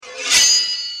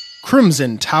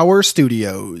Crimson Tower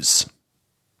Studios.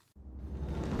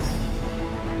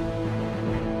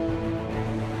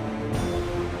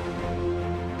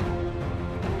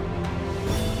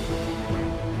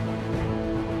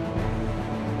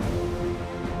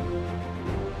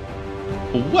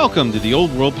 Welcome to the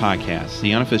Old World Podcast,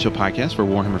 the unofficial podcast for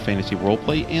Warhammer Fantasy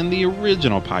Roleplay and the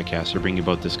original podcast to bring you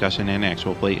both discussion and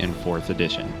actual play in 4th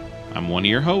edition. I'm one of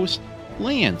your hosts,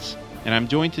 Lance, and I'm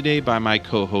joined today by my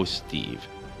co-host, Steve.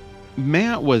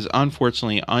 Matt was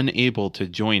unfortunately unable to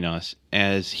join us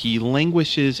as he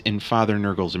languishes in Father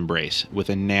Nurgle's embrace with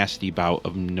a nasty bout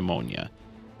of pneumonia.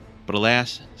 But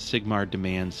alas, Sigmar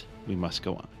demands we must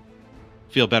go on.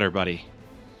 Feel better, buddy.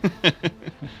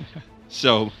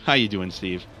 So, how you doing,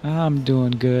 Steve? I'm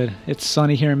doing good. It's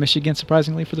sunny here in Michigan,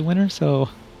 surprisingly, for the winter, so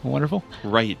wonderful.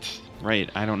 Right.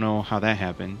 I don't know how that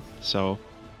happened. So,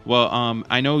 well,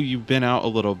 I know you've been out a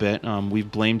little bit. We've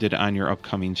blamed it on your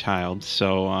upcoming child.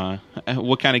 So,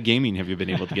 what kind of gaming have you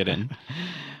been able to get in?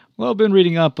 Well, I've been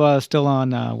reading up still on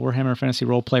Warhammer Fantasy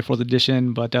Roleplay 4th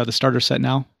edition, but the starter set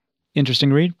now.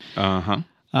 Interesting read.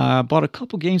 Uh-huh. Bought a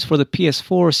couple games for the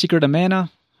PS4, Secret of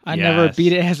Mana. I never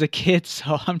beat it as a kid,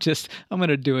 so I'm going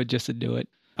to do it just to do it.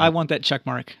 I want that check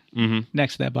mark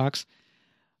next to that box.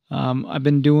 I've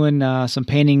been doing some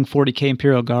painting 40k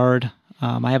Imperial Guard.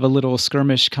 I have a little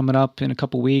skirmish coming up in a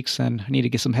couple weeks, and I need to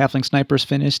get some Halfling Snipers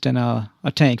finished and a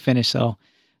tank finished, so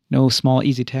no small,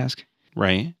 easy task.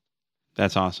 Right.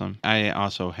 That's awesome. I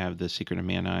also have the Secret of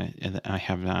Mana, and I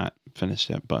have not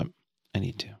finished it, but I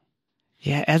need to.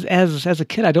 Yeah, as a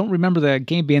kid, I don't remember the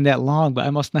game being that long, but I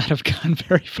must not have gone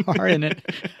very far in it.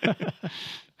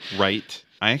 Right.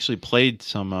 I actually played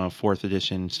some 4th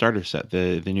edition starter set,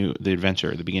 the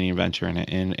beginning adventure in it,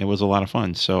 and it was a lot of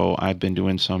fun. So I've been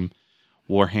doing some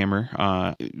Warhammer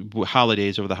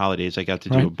holidays. Over the holidays, I got to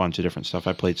do a bunch of different stuff.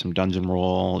 I played some Dungeon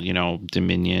Roll,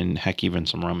 Dominion, heck, even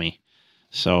some Rummy.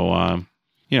 So,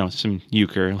 some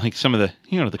euchre, like some of the,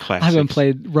 the classics. I haven't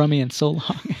played Rummy in so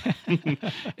long.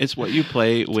 It's what you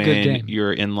play when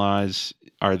your in-laws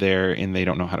are there and they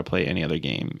don't know how to play any other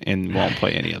game and won't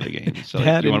play any other game. So do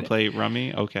you want to play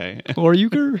Rummy? Okay. Or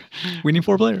euchre? We need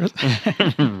 4 players.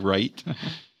 Right.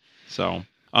 So,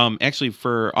 actually,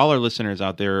 for all our listeners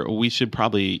out there, we should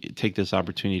probably take this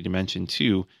opportunity to mention,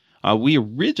 too, we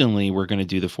originally were going to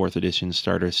do the 4th edition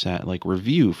starter set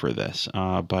review for this,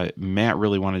 but Matt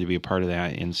really wanted to be a part of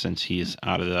that, and since he's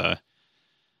out of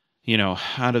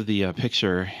the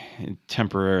picture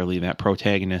temporarily, that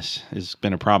protagonist has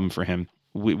been a problem for him.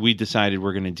 We decided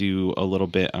we're going to do a little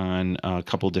bit on a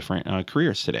couple different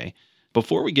careers today.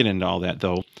 Before we get into all that,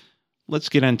 though, let's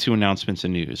get into announcements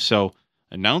and news. So,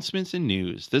 announcements and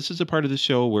news. This is a part of the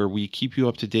show where we keep you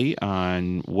up to date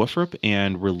on WFRP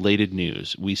and related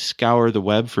news. We scour the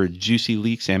web for juicy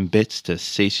leaks and bits to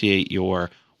satiate your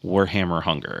Warhammer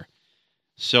hunger.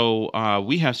 So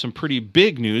we have some pretty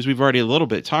big news. We've already a little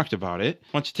bit talked about it.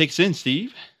 Why don't you take us in,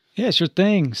 Steve? Yeah, sure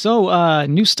thing. So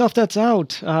new stuff that's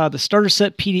out. The starter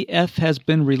set PDF has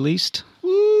been released.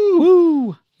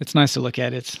 Woo! It's nice to look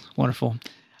at. It's wonderful.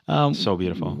 So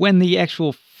beautiful. When the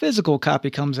actual physical copy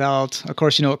comes out, of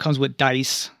course, it comes with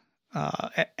dice,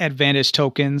 advantage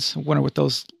tokens. I wonder what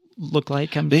those look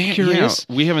like. I'm curious.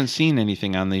 Yeah, we haven't seen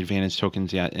anything on the advantage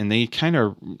tokens yet, and they kind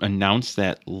of announced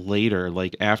that later,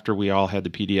 after we all had the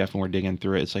PDF and we're digging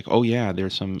through it. It's like, oh yeah,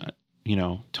 there's some,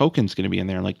 tokens going to be in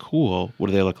there. Cool. What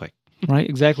do they look like? Right,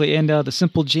 exactly. And the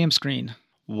simple GM screen.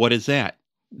 What is that?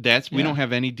 We don't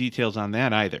have any details on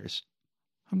that either.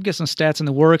 I'm guessing stats in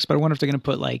the works, but I wonder if they're going to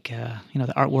put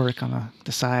the artwork on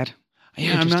the side.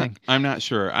 Yeah, I'm not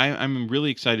sure. I'm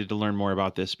really excited to learn more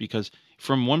about this because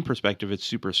from one perspective, it's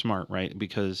super smart, right?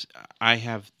 Because I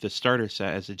have the starter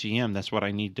set as a GM. That's what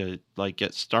I need to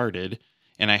get started.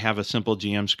 And I have a simple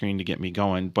GM screen to get me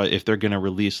going. But if they're going to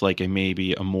release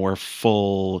maybe a more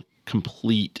full,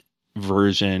 complete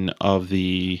version of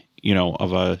the,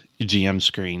 of a GM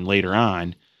screen later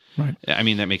on, right. I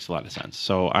mean, that makes a lot of sense.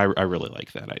 So I really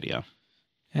like that idea.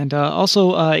 And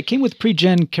also, it came with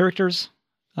pre-gen characters.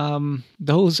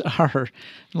 Those are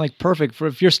perfect for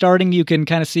if you're starting, you can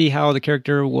kind of see how the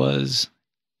character was,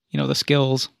 the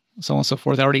skills, so on and so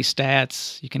forth, already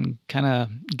stats. You can kind of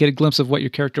get a glimpse of what your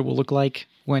character will look like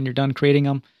when you're done creating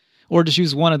them, or just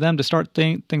use one of them to start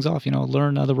things off,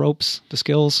 learn the ropes, the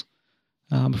skills,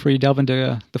 before you delve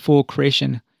into the full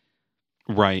creation.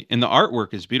 Right. And the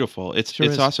artwork is beautiful. It's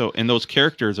also, and those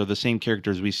characters are the same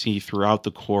characters we see throughout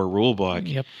the core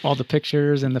rulebook. Yep. All the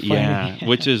pictures and the fighting. Yeah,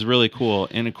 which is really cool.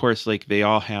 And of course, they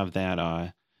all have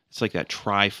that, it's like that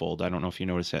trifold. I don't know if you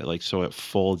noticed that, so it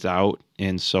folds out.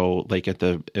 And so at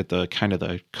the kind of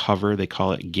the cover, they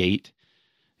call it gate.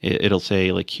 it'll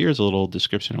say, like, here's a little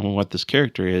description of what this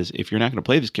character is. If you're not going to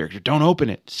play this character, don't open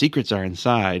it. Secrets are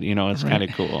inside. It's kind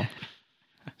of cool.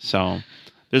 So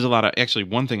there's a lot of, actually,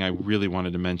 one thing I really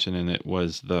wanted to mention in it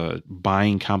was the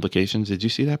buying complications. Did you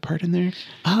see that part in there?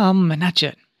 Not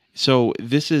yet. So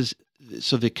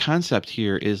the concept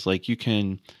here is like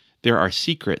there are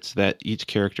secrets that each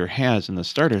character has in the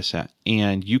starter set,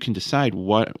 and you can decide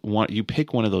what you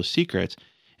pick one of those secrets.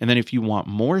 And then if you want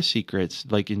more secrets,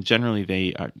 like generally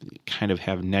they kind of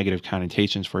have negative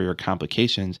connotations for your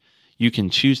complications, you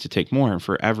can choose to take more. And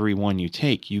for every one you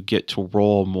take, you get to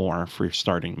roll more for your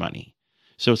starting money.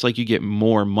 So it's like you get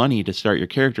more money to start your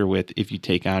character with if you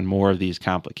take on more of these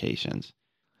complications.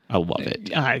 I love it.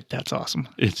 That's awesome.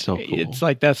 It's so cool. It's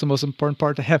like that's the most important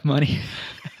part, to have money.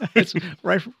 It's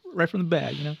right from the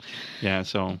bag, Yeah,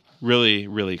 so really,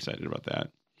 really excited about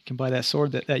that. You can buy that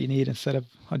sword that you need instead of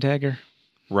a dagger.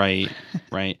 Right.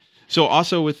 So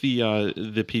also with the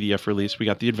PDF release, we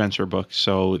got the adventure book.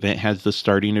 So that has the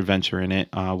starting adventure in it,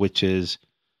 which is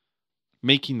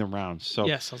Making the Rounds. So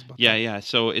yes, I was about that. Yeah.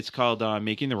 So it's called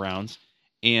Making the Rounds,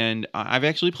 and I've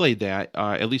actually played that,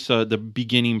 at least the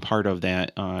beginning part of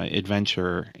that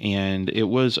adventure, and it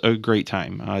was a great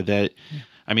time. I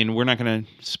mean, we're not going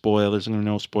to spoil. There's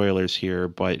no spoilers here,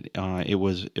 but it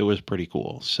was pretty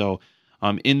cool. So.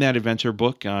 In that adventure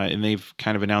book, and they've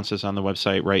kind of announced this on the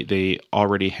website, right? They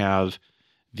already have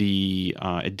the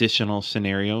additional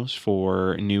scenarios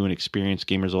for new and experienced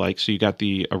gamers alike. So you got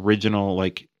the original,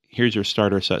 like, here's your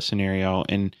starter set scenario,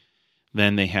 and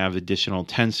then they have additional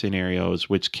 10 scenarios,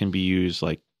 which can be used,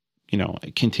 like,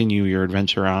 continue your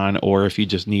adventure on, or if you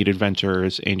just need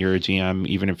adventures and you're a GM,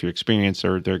 even if you're experienced,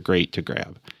 they're great to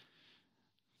grab.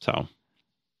 So...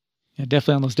 Yeah,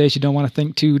 definitely on those days you don't want to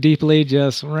think too deeply,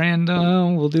 just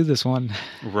random, we'll do this one.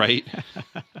 Right.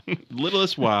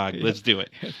 Littlest Wog, let's do it.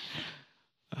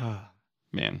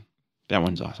 Man, that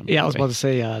one's awesome. Yeah, I was about to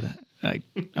say, I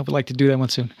would like to do that one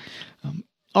soon.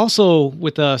 Also,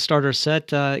 with a starter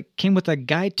set, it came with a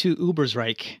guide to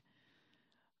Ubersreich.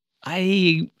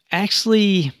 I'm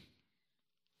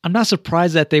not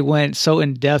surprised that they went so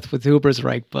in-depth with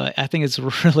Ubersreich, but I think it's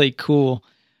really cool.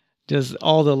 Just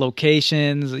all the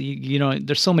locations,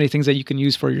 there's so many things that you can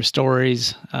use for your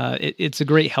stories. It's a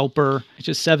great helper. It's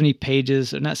just 70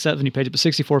 pages, not 70 pages, but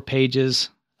 64 pages.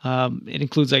 It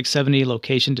includes like 70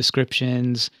 location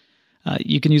descriptions.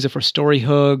 You can use it for story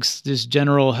hooks, just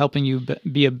general helping you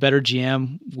be a better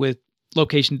GM with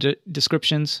location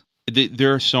descriptions.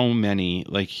 There are so many,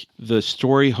 like the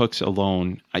story hooks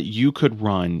alone. You could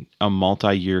run a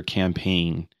multi-year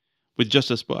campaign with just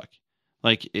this book.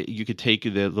 Like, you could take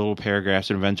the little paragraphs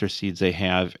and adventure seeds they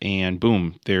have, and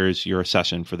boom, there's your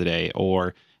session for the day.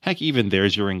 Or, heck, even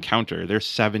there's your encounter. There's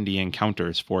 70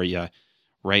 encounters for you,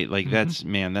 right? Like, that's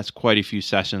quite a few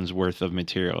sessions worth of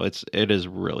material. It is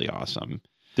really awesome.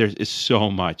 There's so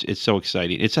much. It's so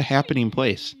exciting. It's a happening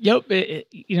place. Yep.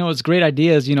 It's great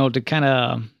ideas, to kind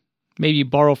of maybe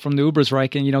borrow from the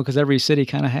Ubersreich, and, because every city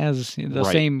kind of has the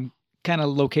same kind of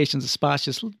locations and spots.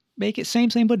 Just make it same,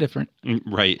 but different.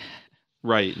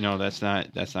 Right. No, that's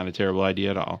not a terrible idea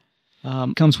at all.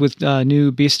 Comes with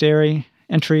new bestiary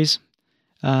entries.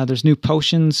 There's new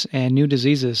potions and new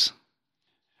diseases.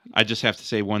 I just have to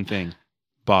say one thing.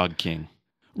 Bog King.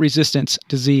 Resistance,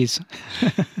 disease.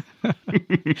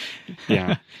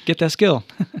 Yeah. Get that skill.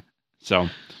 So.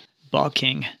 Bog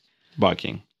King.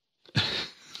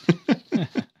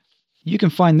 You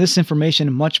can find this information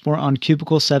and much more on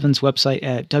Cubicle 7's website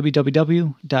at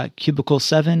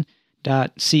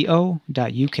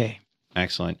www.cubicle7.co.uk.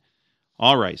 Excellent.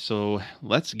 All right, so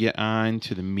let's get on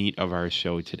to the meat of our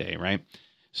show today, right?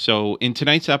 So in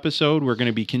tonight's episode, we're going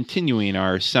to be continuing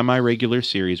our semi-regular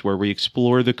series where we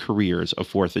explore the careers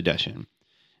of 4th edition.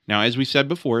 Now, as we said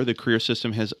before, the career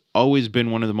system has always been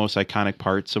one of the most iconic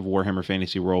parts of Warhammer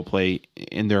Fantasy Roleplay,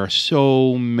 and there are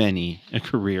so many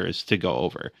careers to go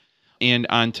over. And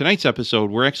on tonight's episode,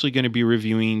 we're actually going to be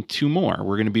reviewing 2 more.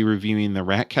 We're going to be reviewing the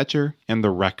Ratcatcher and the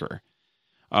Wrecker.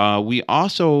 We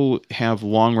also have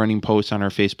long-running posts on our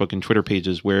Facebook and Twitter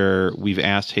pages where we've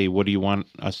asked, hey, what do you want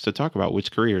us to talk about?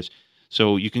 Which careers?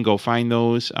 So you can go find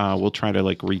those. We'll try to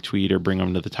retweet or bring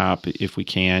them to the top if we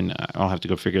can. I'll have to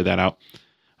go figure that out.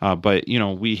 But,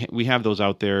 we have those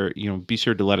out there. Be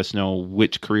sure to let us know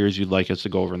which careers you'd like us to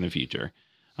go over in the future.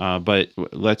 But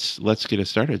let's get it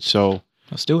started. So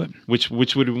let's do it. Which one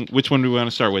do we want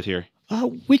to start with here?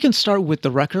 We can start with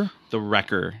the Wrecker. The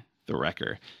Wrecker.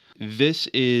 This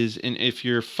is, and if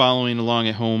you're following along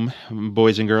at home,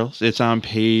 boys and girls, it's on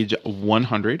page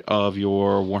 100 of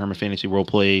your Warhammer Fantasy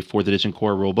Roleplay 4th Edition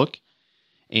Core Rulebook.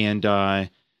 And,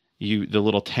 The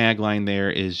little tagline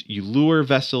there is, you lure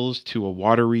vessels to a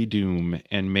watery doom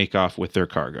and make off with their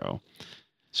cargo.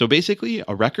 So basically,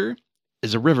 a wrecker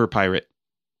is a river pirate.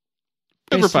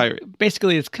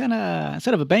 Basically, it's kind of,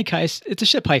 instead of a bank heist, it's a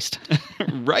ship heist.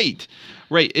 Right.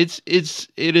 It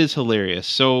is hilarious.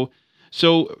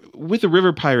 So with a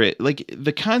river pirate, like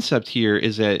the concept here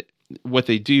is that what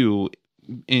they do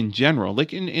in general,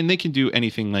 like, and they can do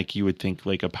anything like you would think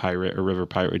like a pirate or river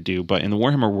pirate would do, but in the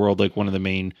Warhammer world, like one of the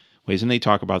main ways, and they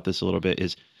talk about this a little bit,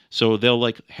 is so they'll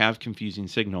like have confusing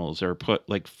signals or put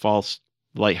like false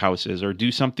lighthouses or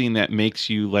do something that makes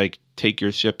you like take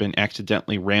your ship and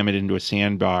accidentally ram it into a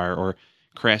sandbar or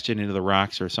crash it into the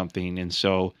rocks or something. And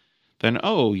so then,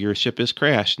 oh, your ship is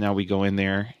crashed. Now we go in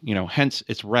there, hence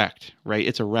it's wrecked, right?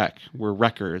 It's a wreck. We're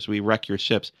wreckers. We wreck your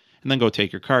ships and then go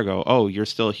take your cargo. Oh, you're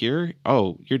still here?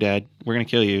 Oh, you're dead. We're going to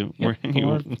kill you. Yep.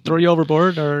 Or throw you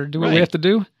overboard or do what we have to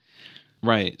do.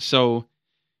 Right. So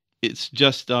it's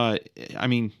just,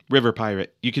 river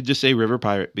pirate. You could just say river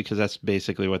pirate because that's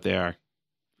basically what they are.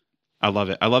 I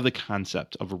love it. I love the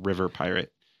concept of a river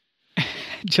pirate.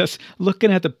 Just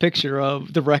looking at the picture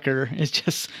of the wrecker, it's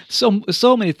just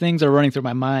so many things are running through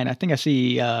my mind. I think I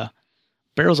see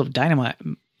barrels of dynamite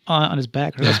on his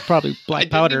back. That's probably black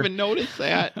powder. I didn't even notice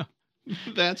that.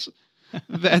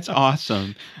 That's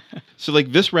awesome. So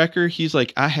like this wrecker, he's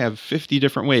like, I have 50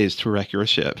 different ways to wreck your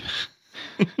ship.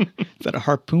 Is that a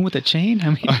harpoon with a chain? I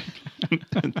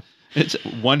mean, it's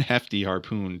one hefty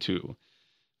harpoon too.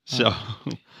 So,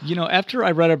 after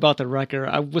I read about the wrecker,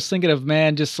 I was thinking of,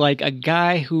 just like a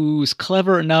guy who's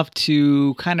clever enough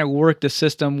to kind of work the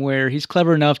system where he's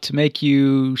clever enough to make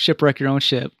you shipwreck your own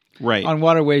ship. Right. On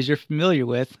waterways you're familiar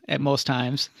with at most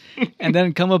times. And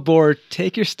then come aboard,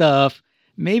 take your stuff,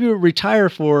 maybe retire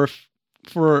for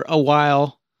a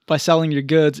while by selling your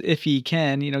goods if he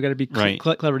can. Got to be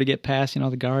clever to get past,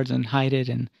 the guards and hide it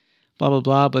and blah, blah,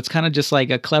 blah. But it's kind of just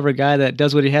like a clever guy that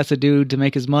does what he has to do to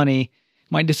make his money.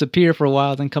 Might disappear for a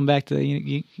while, then come back to,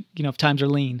 if times are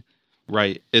lean.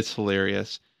 Right. It's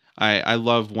hilarious. I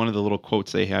love one of the little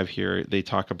quotes they have here. They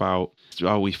talk about,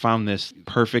 we found this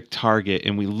perfect target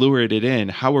and we lured it in.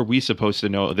 How are we supposed to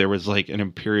know there was like an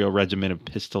Imperial regiment of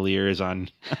Pistoliers on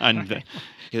the,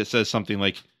 it says something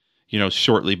like,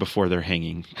 shortly before their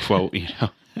hanging, quote,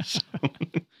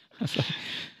 So,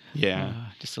 yeah.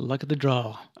 Just the luck of the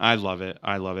draw. I love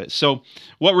it. So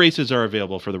what races are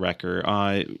available for the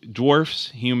wrecker? Dwarfs,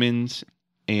 humans,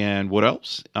 and what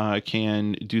else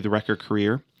can do the wrecker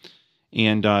career?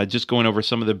 And just going over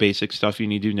some of the basic stuff you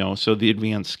need to know. So the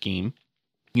advanced scheme,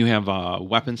 you have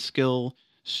weapon skill,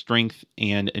 strength,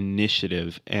 and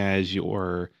initiative as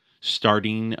your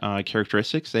starting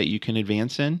characteristics that you can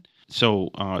advance in.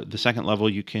 So the second level,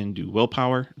 you can do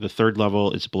willpower. The third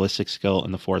level is ballistic skill,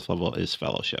 and the fourth level is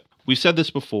fellowship. We've said this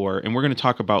before, and we're going to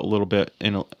talk about a little bit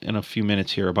in a few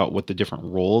minutes here about what the different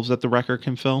roles that the wrecker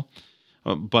can fill.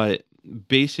 But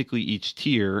basically, each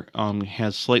tier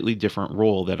has slightly different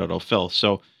role that it'll fill.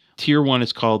 So tier 1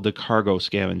 is called the cargo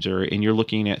scavenger, and you're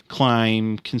looking at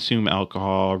climb, consume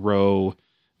alcohol, row,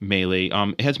 melee.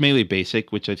 It has melee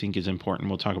basic, which I think is important.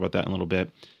 We'll talk about that in a little bit.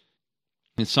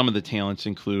 And some of the talents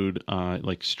include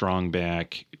like strong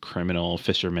back, criminal,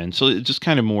 fisherman. So it's just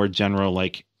kind of more general,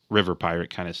 like river pirate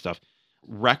kind of stuff.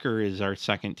 Wrecker is our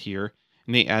second tier,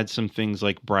 and they add some things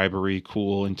like bribery,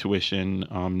 cool, intuition,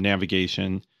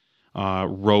 navigation,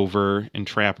 rover, and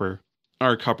trapper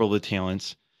are a couple of the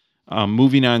talents.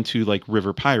 Moving on to like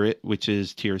river pirate, which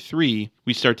is tier 3,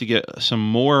 we start to get some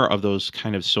more of those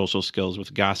kind of social skills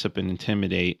with gossip and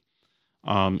intimidate.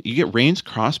 You get ranged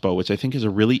crossbow, which I think is a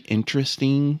really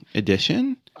interesting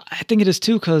addition. I think it is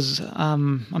too, because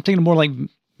I'm thinking more like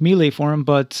melee for him,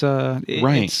 but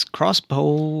its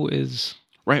crossbow is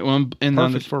right. Well, and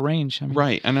perfect for range.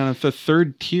 Right, and on the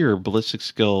third tier, ballistic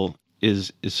skill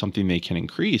is something they can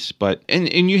increase. But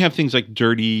and you have things like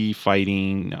dirty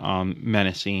fighting,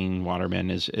 menacing, watermen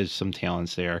is some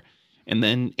talents there. And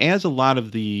then, as a lot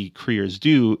of the careers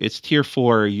do, it's tier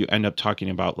 4, you end up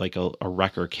talking about like a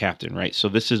wrecker captain, right? So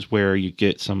this is where you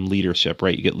get some leadership,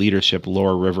 right? You get leadership,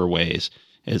 lower riverways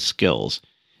as skills.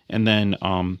 And then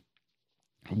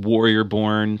warrior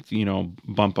born,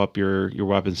 bump up your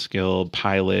weapon skill,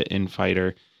 pilot,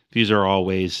 infighter. These are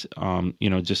always,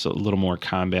 just a little more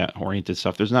combat-oriented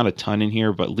stuff. There's not a ton in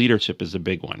here, but leadership is a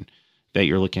big one that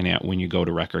you're looking at when you go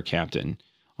to wrecker captain.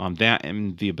 That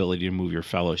and the ability to move your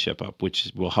fellowship up,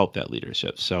 which will help that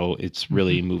leadership. So it's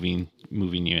really moving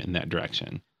you in that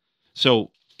direction. So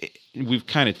we've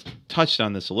kind of touched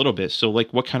on this a little bit. So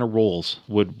like what kind of roles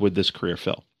would this career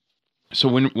fill? So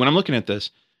when I'm looking at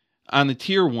this, on the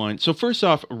tier 1, so first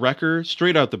off, wrecker,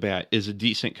 straight out the bat, is a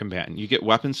decent combatant. You get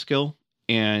weapon skill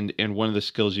and one of the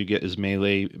skills you get is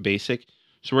melee basic.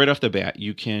 So right off the bat,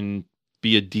 you can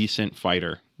be a decent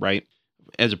fighter, right?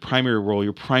 As a primary role,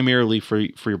 you're primarily for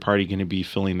your party going to be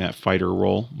filling that fighter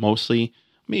role mostly.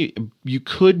 Maybe you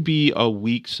could be a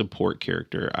weak support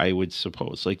character, I would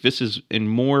suppose. Like this is, and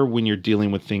more when you're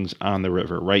dealing with things on the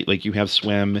river, right? Like you have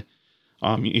swim,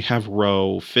 you have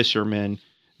row, fishermen.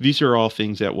 These are all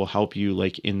things that will help you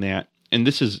like in that. And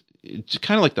this is it's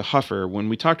kind of like the Huffer. When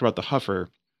we talked about the Huffer,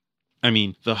 I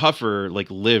mean, the Huffer like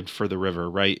lived for the river,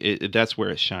 right? That's where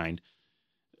it shined.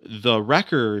 The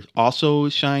Wrecker also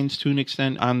shines to an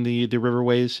extent on the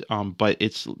riverways, but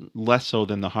it's less so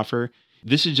than the Huffer.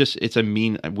 This is just, it's a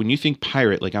mean, when you think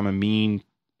pirate, like I'm a mean,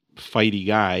 fighty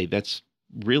guy, that's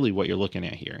really what you're looking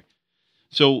at here.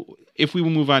 So if we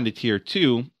move on to tier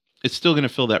 2, it's still going to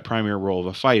fill that primary role of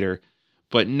a fighter,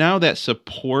 but now that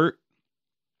support,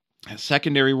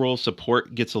 secondary role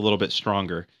support gets a little bit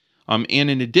stronger. And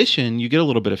in addition, you get a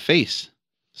little bit of face.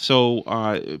 So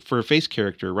for a face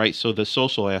character, right? So the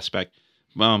social aspect,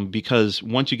 because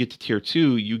once you get to tier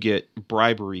 2, you get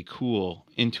bribery, cool,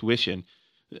 intuition.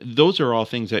 Those are all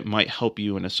things that might help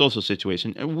you in a social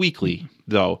situation. Weekly,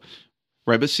 though,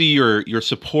 right? But see, your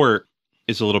support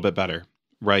is a little bit better,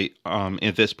 right?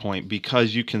 At this point,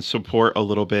 because you can support a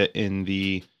little bit in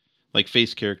the like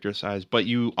face character size, but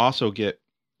you also get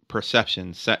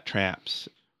perception, set traps,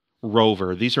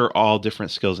 rover. These are all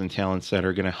different skills and talents that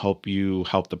are going to help you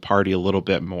help the party a little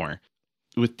bit more.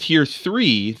 With tier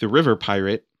 3, the river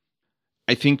pirate,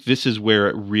 I think this is where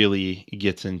it really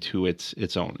gets into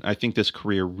its own. I think this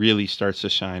career really starts to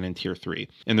shine in tier 3.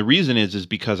 And the reason is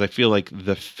because I feel like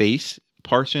the face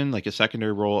portion, like a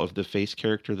secondary role of the face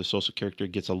character, the social character,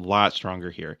 gets a lot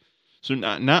stronger here. So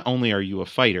not only are you a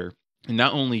fighter, and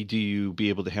not only do you be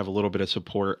able to have a little bit of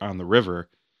support on the river,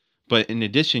 but in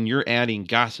addition, you're adding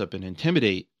gossip and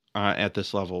intimidate at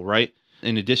this level, right?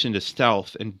 In addition to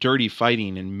stealth and dirty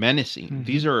fighting and menacing. Mm-hmm.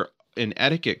 These are, and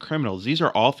etiquette criminals, these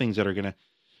are all things that are going to,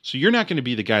 so you're not going to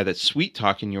be the guy that's sweet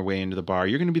talking your way into the bar.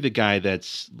 You're going to be the guy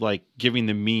that's like giving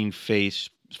the mean face,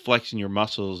 flexing your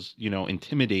muscles,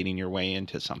 intimidating your way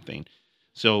into something.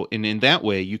 So, and in that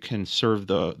way, you can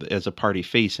serve as a party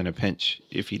face in a pinch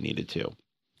if you needed to.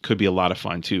 Could be a lot of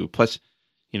fun too. Plus,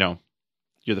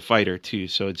 you're the fighter too,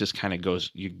 so it just kind of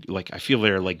goes. I feel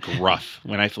they're like gruff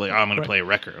when I feel like I'm going to play a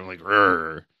wrecker. I'm like,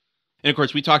 rrr. And of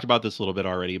course, we talked about this a little bit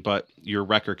already, but your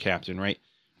wrecker captain, right,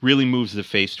 really moves the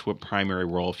face to a primary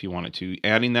role if you wanted to.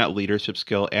 Adding that leadership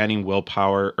skill, adding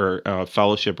willpower or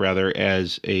fellowship rather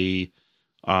as a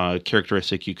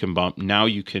characteristic you can bump. Now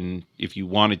you can, if you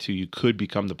wanted to, you could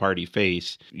become the party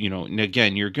face. And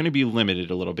again, you're going to be limited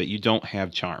a little bit. You don't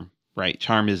have charm, right?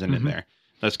 Charm isn't in there.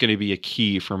 That's going to be a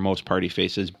key for most party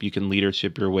faces. You can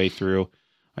leadership your way through.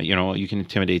 You can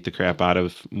intimidate the crap out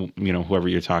of, whoever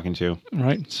you're talking to.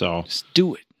 Right. So just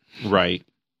do it. Right.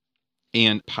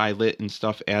 And pilot and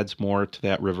stuff adds more to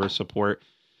that river support.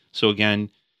 So again,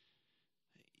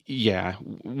 yeah,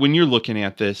 when you're looking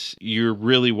at this, you're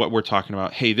really what we're talking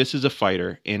about. Hey, this is a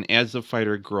fighter. And as the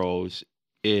fighter grows,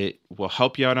 it will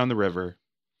help you out on the river.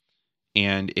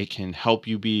 And it can help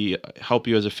you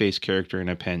as a face character in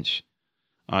a pinch.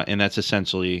 And that's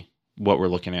essentially what we're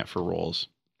looking at for roles.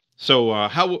 So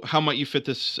how might you fit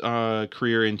this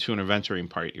career into an adventuring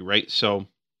party, right? So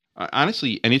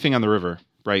honestly, anything on the river,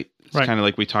 right? It's kind of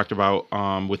like we talked about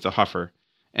with the Huffer.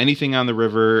 Anything on the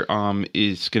river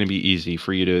is going to be easy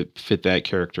for you to fit that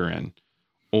character in.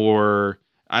 Or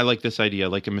I like this idea,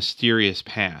 like a mysterious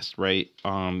past, right?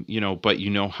 But you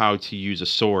know how to use a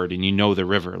sword and the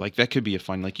river. Like that could be a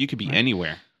fun, like you could be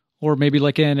anywhere. Or maybe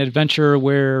like an adventure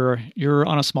where you're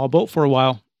on a small boat for a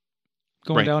while,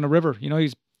 going down a river.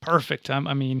 He's perfect.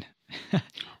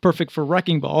 Perfect for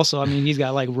wrecking, but also, he's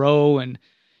got like row and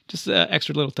just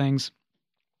extra little things.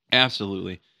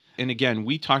 Absolutely. And again,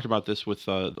 we talked about this with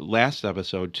the last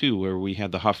episode too, where we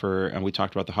had the Huffer and we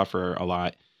talked about the Huffer a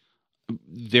lot.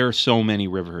 There are so many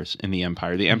rivers in the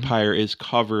Empire. The Empire is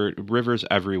covered, rivers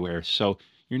everywhere. So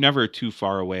you're never too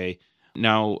far away.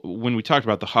 Now, when we talked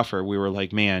about the Huffer, we were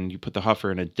like, man, you put the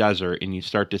Huffer in a desert and you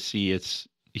start to see its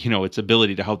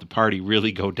ability to help the party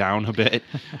really go down a bit.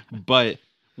 But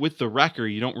with the Wrecker,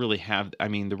 you don't really have,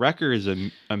 the Wrecker is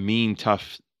a mean,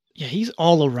 tough. Yeah, he's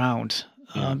all around.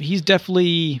 Yeah. He's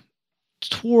definitely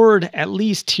toward at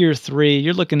least tier 3.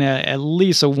 You're looking at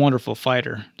least a wonderful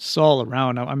fighter. It's all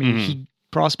around. He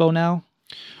crossbow now.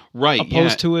 Right.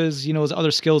 Opposed to his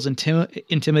other skills,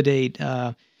 intimidate,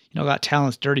 got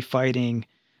talents, dirty fighting.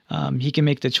 He can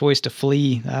make the choice to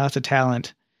flee. That's a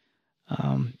talent.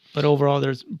 But overall,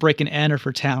 there's break and enter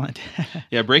for talent.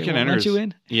 Yeah, break and enter. You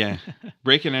in? Yeah,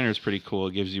 break and enter is pretty cool.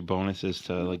 It gives you bonuses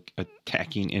to like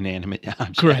attacking inanimate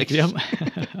objects. Correct. Yep.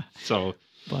 So,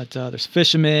 but there's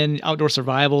fishermen, outdoor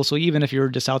survival. So even if you're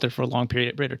just out there for a long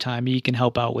period of time, you can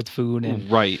help out with food and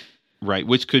right,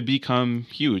 which could become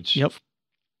huge. Yep.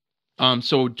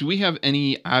 So do we have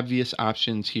any obvious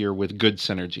options here with good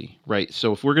synergy? Right.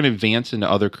 So if we're going to advance into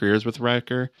other careers with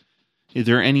Wrecker, is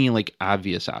there any like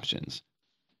obvious options?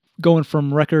 Going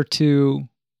from Wrecker to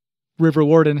River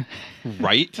Warden.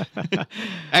 Right.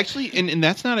 Actually, and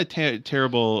that's not a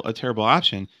terrible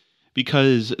option,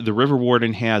 because the River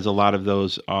Warden has a lot of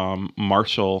those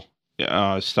martial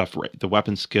stuff, right? The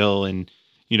weapon skill and,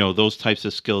 those types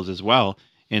of skills as well.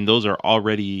 And those are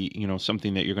already,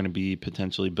 something that you're going to be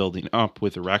potentially building up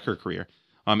with the Wrecker career.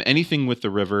 Anything with the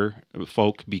river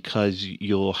folk, because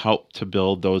you'll help to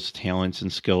build those talents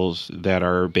and skills that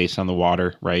are based on the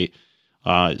water, right?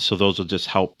 So those will just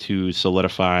help to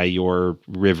solidify your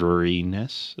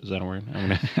riveriness. Is that a word?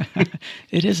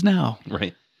 It is now.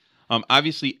 Right.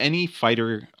 Obviously, any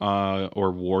fighter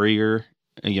or warrior,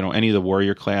 any of the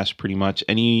warrior class, pretty much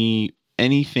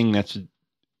anything that's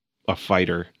a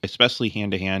fighter, especially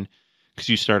hand to hand, because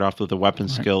you start off with a weapon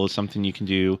skill is something you can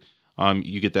do.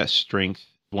 You get that strength,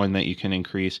 one that you can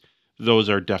increase. Those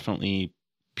are definitely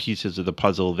pieces of the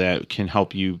puzzle that can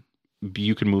help you.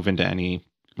 You can move into any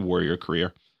warrior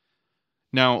career.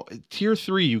 Now, tier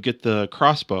 3, you get the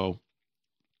crossbow.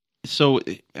 So,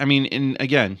 I mean, and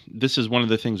again, this is one of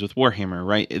the things with Warhammer,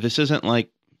 right? This isn't like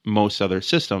most other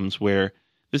systems where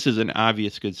this is an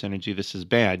obvious good synergy, this is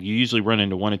bad. You usually run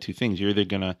into one of two things. You're either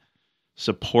going to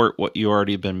support what you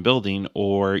already been building,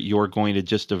 or you're going to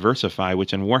just diversify,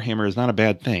 which in Warhammer is not a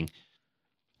bad thing.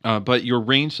 But your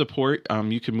range support,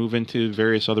 you can move into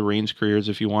various other range careers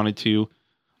if you wanted to,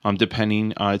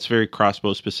 depending. It's very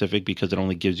crossbow specific because it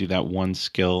only gives you that one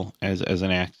skill as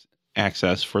an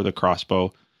access for the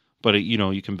crossbow. But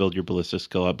you can build your ballistic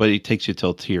skill up, but it takes you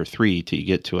till tier 3 to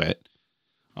get to it.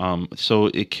 So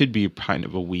it could be kind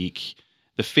of a weak.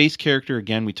 The face character,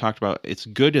 again, we talked about, it's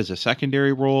good as a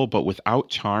secondary role, but without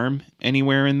charm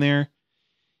anywhere in there,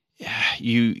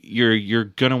 you're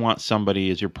gonna want somebody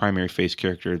as your primary face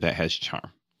character that has charm,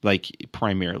 like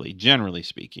primarily, generally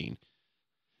speaking.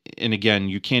 And again,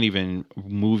 you can't even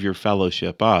move your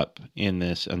fellowship up in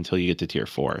this until you get to tier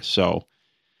 4. So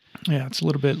yeah, it's a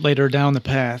little bit later down the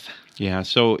path. Yeah,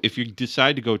 so if you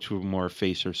decide to go to a more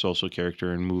face or social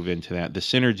character and move into that, the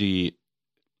synergy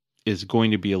is going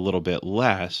to be a little bit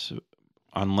less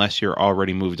unless you're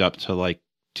already moved up to like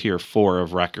tier 4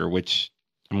 of Wrecker, which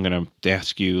I'm going to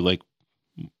ask you, like,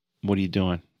 what are you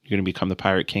doing? You're going to become the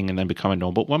Pirate King and then become a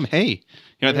noblewoman? Hey,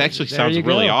 that actually sounds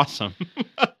really awesome.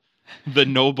 The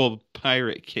Noble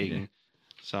Pirate King.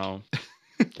 Yeah.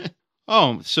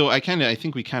 So, so I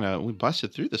think we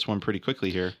busted through this one pretty quickly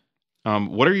here.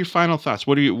 What are your final thoughts?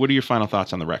 What are your final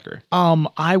thoughts on the Wrecker?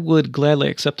 I would gladly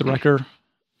accept the Wrecker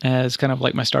as kind of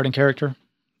like my starting character.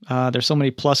 There's so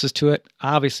many pluses to it.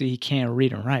 Obviously, he can't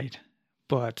read and write,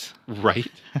 but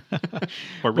right.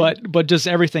 but just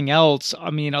everything else. I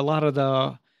mean, a lot of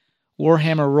the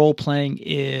Warhammer role playing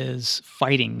is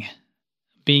fighting,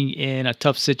 being in a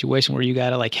tough situation where you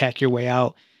got to like hack your way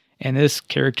out, and this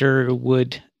character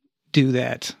would do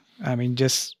that. I mean,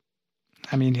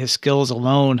 his skills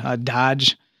alone,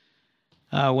 dodge.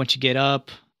 Once you get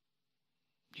up,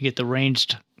 you get the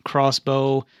ranged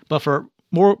crossbow, but for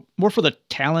more for the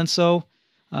talents, though,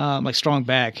 like strong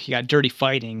back, you got dirty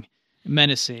fighting,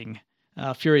 menacing,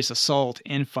 furious assault,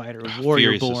 infighter,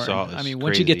 warrior born. I mean,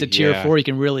 once you get to tier 4, you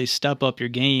can really step up your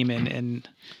game and.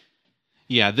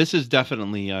 Yeah, this is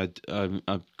definitely a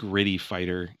gritty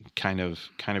fighter kind of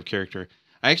character.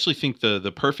 I actually think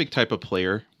the perfect type of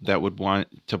player that would want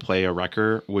to play a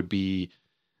Wrecker would be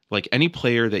like any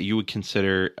player that you would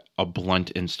consider a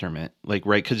blunt instrument. Like,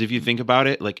 right? Because if you think about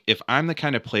it, like if I'm the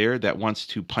kind of player that wants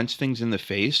to punch things in the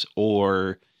face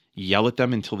or yell at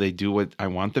them until they do what I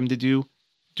want them to do,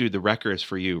 dude, the Wrecker is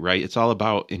for you, right? It's all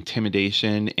about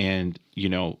intimidation and,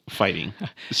 fighting.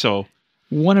 So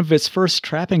one of its first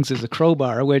trappings is a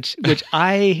crowbar, which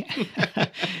I,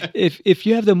 if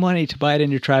you have the money to buy it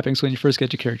in your trappings when you first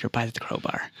get your character, buy the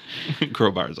crowbar.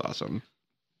 Crowbar is awesome.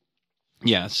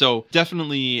 Yeah, so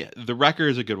definitely the Wrecker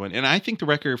is a good one, and I think the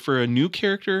Wrecker for a new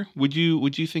character. Would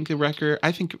you think the Wrecker?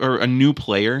 Or a new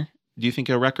player. Do you think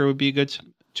a Wrecker would be a good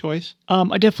choice?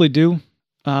 I definitely do.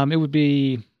 It would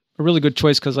be a really good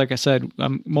choice because, like I said,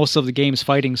 most of the game's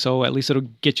fighting, so at least it'll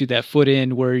get you that foot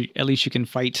in where at least you can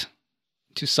fight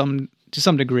to some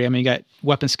degree. I mean, you got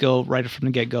weapon skill right from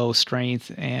the get-go,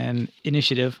 strength, and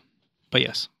initiative. But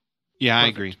yes. Yeah, perfect. I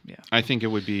agree. Yeah. I think it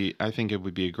would be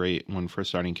a great one for a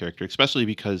starting character, especially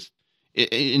because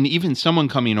and even someone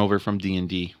coming over from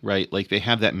D&D, right? Like they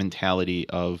have that mentality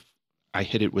of I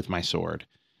hit it with my sword,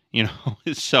 you know.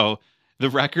 So the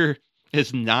Wrecker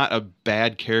is not a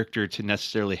bad character to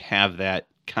necessarily have that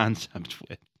concept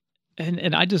with.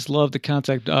 And I just love the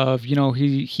concept of, you know,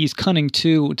 he's cunning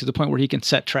too, to the point where he can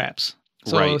set traps.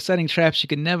 So Right. setting traps, you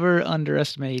can never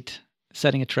underestimate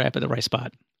setting a trap at the right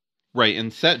spot. Right,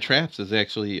 and set traps is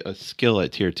actually a skill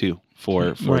at tier 2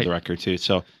 for Right. the Wrecker too.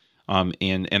 So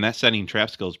and that setting trap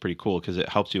skill is pretty cool because it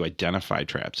helps you identify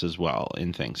traps as well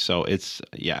and things. So it's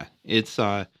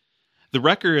the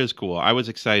Wrecker is cool. I was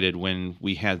excited when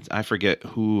we had, I forget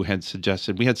who had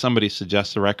suggested, we had somebody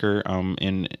suggest the Wrecker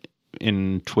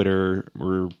in Twitter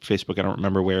or Facebook, I don't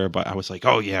remember where, but I was like,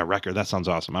 oh yeah, Wrecker, that sounds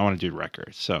awesome. I want to do Wrecker.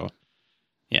 So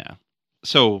yeah.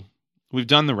 So we've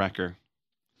done the Wrecker.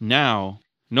 Now,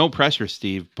 no pressure,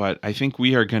 Steve, but I think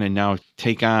we are going to now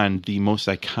take on the most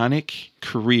iconic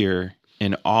career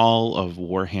in all of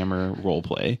Warhammer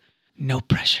roleplay. No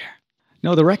pressure.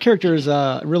 No, the Rat character is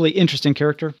a really interesting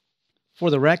character. For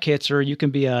the Rat Catcher, you can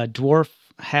be a dwarf,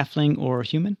 halfling, or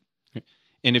human.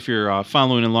 And if you're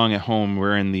following along at home,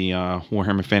 we're in the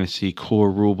Warhammer Fantasy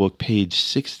Core Rulebook, page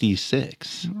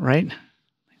 66. Right?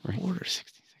 Right. Order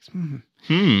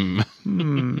 66.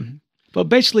 But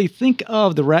basically, think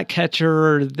of the Rat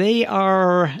Catcher. They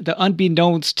are the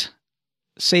unbeknownst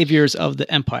saviors of the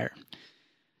Empire.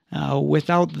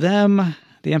 Without them,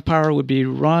 the Empire would be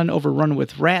overrun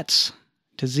with rats,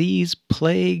 disease,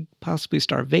 plague, possibly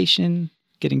starvation,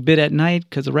 getting bit at night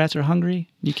because the rats are hungry.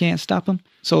 You can't stop them.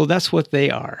 So that's what they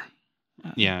are.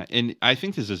 Yeah, and I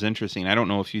think this is interesting. I don't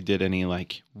know if you did any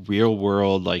like real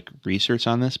world like research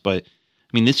on this, but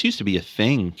I mean, this used to be a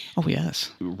thing. Oh,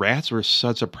 yes. Rats were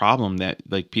such a problem that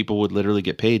like people would literally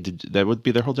get paid that would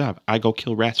be their whole job. I go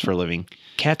kill rats for a living.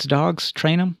 Cats, dogs,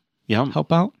 train them, Yeah.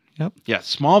 help out. Yep. Yeah,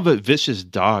 small but vicious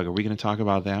dog. Are we going to talk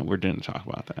about that? We're going to talk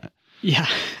about that. Yeah,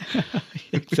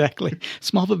 exactly.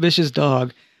 Small but vicious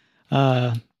dog.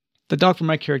 The dog from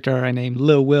my character I named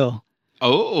Lil Will.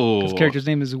 Oh. His character's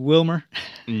name is Wilmer.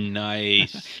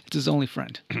 Nice. It's his only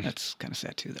friend. That's kind of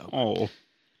sad too, though. Oh.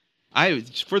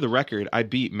 For the record, I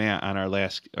beat Matt on our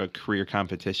last career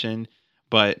competition,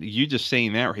 but you just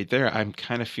saying that right there, I'm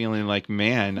kind of feeling like,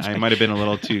 man, I might have been a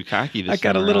little too cocky this I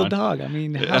got a time little around. dog. I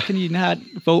mean, how can you not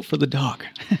vote for the dog?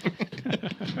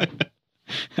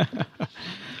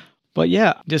 But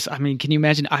yeah, can you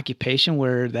imagine occupation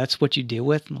where that's what you deal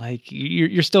with? Like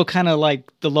you're still kind of like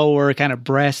the lower kind of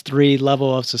brass 3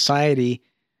 level of society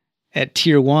at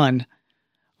tier 1,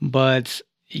 but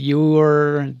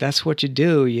that's what you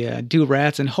do. You do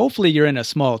rats, and hopefully you're in a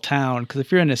small town, because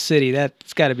if you're in a city,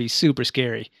 that's got to be super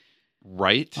scary.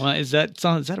 Right? Is that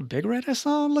a big rat I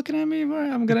saw looking at me?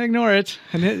 I'm gonna ignore it.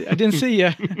 I didn't see you.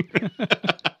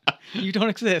 You don't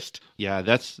exist. Yeah,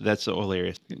 that's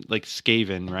hilarious. Like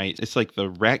Skaven, right? It's like the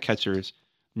rat catchers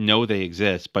know they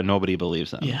exist, but nobody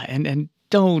believes them. Yeah, and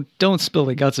don't spill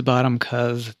the guts about them,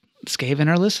 because Skaven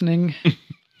are listening.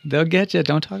 They'll get you.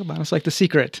 Don't talk about it. It's like The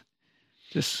Secret.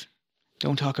 Just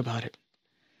don't talk about it.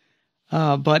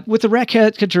 But with the Rat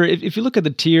Catcher, if you look at the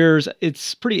tiers,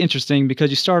 it's pretty interesting because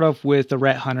you start off with the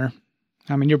Rat Hunter.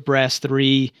 I mean, you're brass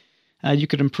 3. You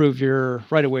could improve your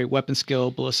right away weapon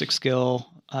skill, ballistic skill.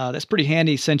 That's pretty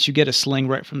handy since you get a sling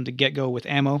right from the get-go with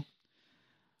ammo.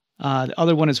 The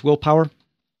other one is willpower.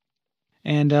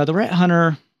 And the Rat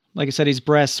Hunter, like I said, he's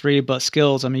brass 3, but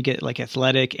skills, I mean, you get like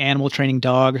athletic, animal training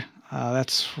dog.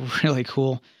 That's really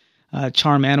cool.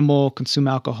 Charm animal, consume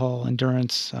alcohol,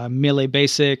 endurance, melee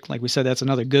basic. Like we said, that's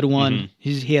another good one. Mm-hmm.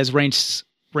 He has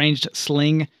ranged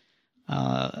sling.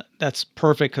 That's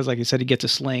perfect because, like you said, he gets a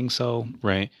sling. So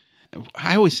Right.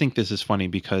 I always think this is funny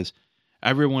because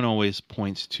everyone always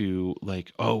points to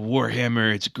like, oh,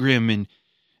 Warhammer, it's grim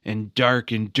and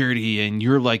dark and dirty, and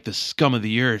you're like the scum of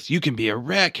the earth. You can be a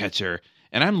rat catcher.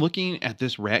 And I'm looking at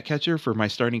this rat catcher for my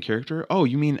starting character. Oh,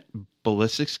 you mean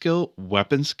ballistic skill,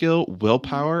 weapon skill,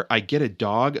 willpower? I get a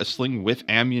dog, a sling with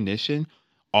ammunition,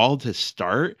 all to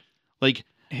start? Like,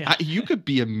 yeah. you could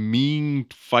be a mean,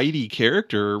 fighty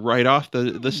character right off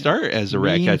the start as a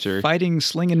rat catcher. Fighting,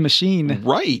 slinging machine.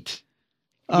 Right.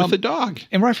 With a dog.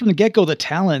 And right from the get-go, the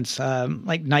talents,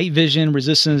 like night vision,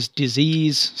 resistance,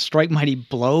 disease, strike mighty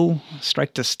blow,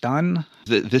 strike to stun.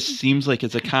 This seems like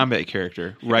it's a combat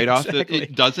character right Exactly.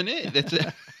 off doesn't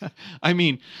it? I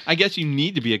mean, I guess you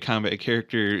need to be a combat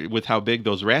character with how big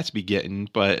those rats be getting,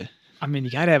 but I mean, you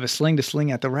got to have a sling to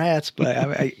sling at the rats, but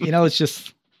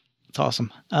it's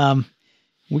awesome.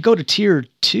 We go to tier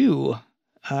 2.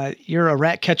 You're a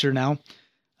rat catcher now.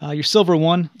 You're silver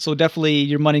 1, so definitely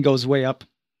your money goes way up.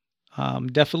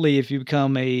 Definitely, if you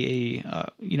become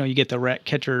you get the rat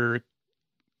catcher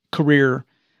career,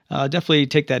 definitely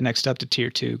take that next step to tier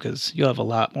 2 because you'll have a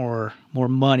lot more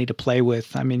money to play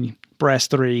with. I mean, brass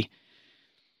 3,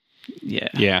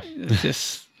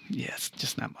 it's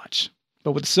just not much.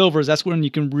 But with the silvers, that's when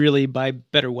you can really buy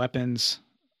better weapons.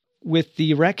 With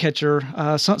the rat catcher,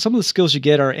 some of the skills you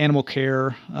get are animal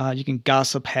care. You can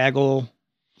gossip, haggle,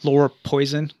 lure,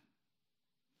 poison.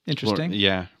 Interesting.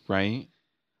 Yeah, right.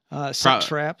 Set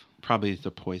trap. Probably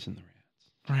to poison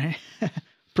the rats. Right.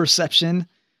 Perception.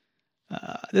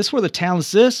 This is where the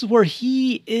talents. This is where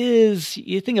he is.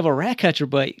 You think of a rat catcher,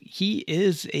 but he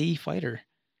is a fighter.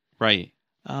 Right.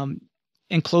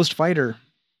 Enclosed fighter.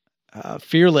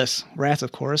 Fearless. Rats,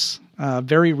 of course.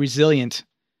 Very resilient.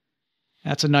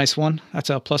 That's a nice one.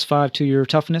 That's a +5 to your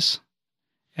toughness.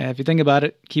 And if you think about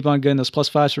it, keep on getting those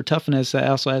 +5s for toughness. That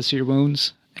also adds to your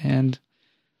wounds and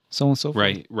so on and so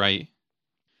forth. Right.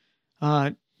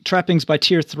 Trappings by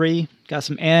tier 3. Got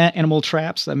some animal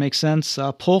traps. That makes sense.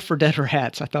 Pull for dead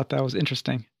rats. I thought that was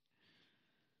interesting.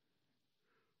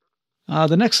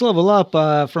 The next level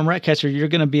up from Ratcatcher, you're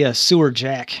going to be a sewer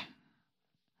jack.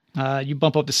 You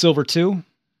bump up to silver 2.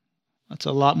 That's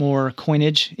a lot more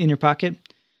coinage in your pocket.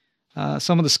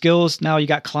 Some of the skills, now you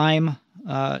got climb,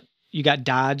 you got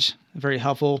dodge, very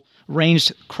helpful.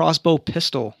 Ranged crossbow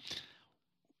pistol.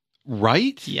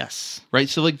 Right? Yes. Right.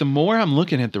 So like the more I'm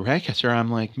looking at the Ratcatcher, I'm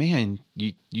like, man,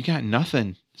 you got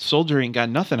nothing. Soldier ain't got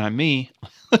nothing on me.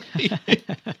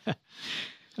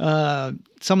 Some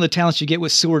of the talents you get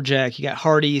with Sewer Jack, you got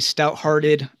hardy,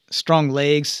 stout-hearted, strong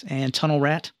legs, and tunnel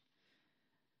rat.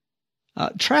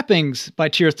 Trappings by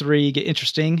tier 3 get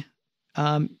interesting.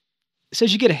 It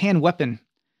says you get a hand weapon,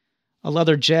 a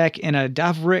leather jack, and a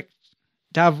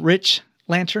Davrich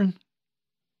lantern.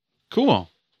 Cool.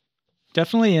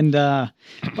 Definitely. And by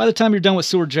the time you're done with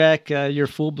Sewer Jack, you're a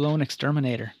full-blown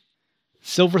exterminator.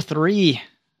 Silver 3.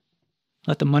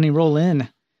 Let the money roll in.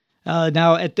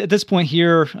 Now, at this point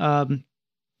here, your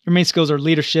main skills are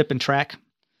leadership and track.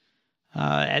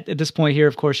 At this point here,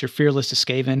 of course, you're fearless to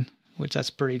Skaven, which that's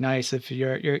pretty nice. If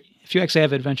you actually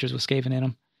have adventures with Skaven in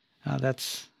them,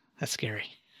 that's scary.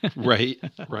 Right.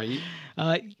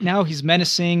 Now he's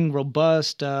menacing,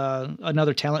 robust,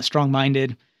 another talent,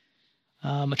 strong-minded.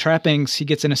 Trappings, he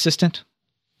gets an assistant.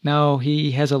 Now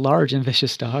he has a large and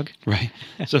vicious dog. Right.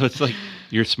 So it's like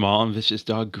your small and vicious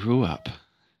dog grew up.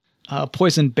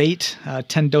 Poison bait,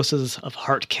 10 doses of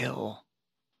heart kill.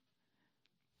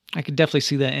 I could definitely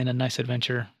see that in a nice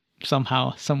adventure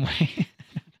somehow, some way.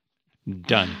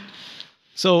 Done.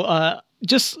 So,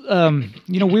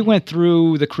 we went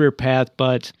through the career path,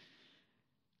 but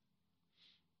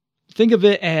think of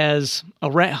it as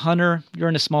a rat hunter. You're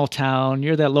in a small town.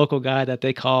 You're that local guy that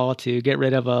they call to get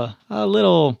rid of a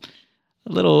little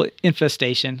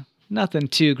infestation. Nothing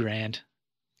too grand.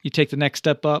 You take the next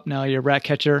step up. Now you're a rat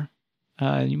catcher.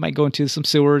 You might go into some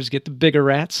sewers, get the bigger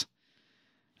rats.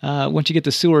 Once you get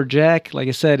the Sewer Jack, like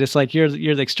I said, it's like you're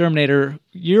the exterminator.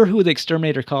 You're who the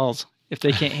exterminator calls if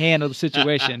they can't handle the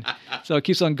situation. So it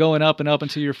keeps on going up and up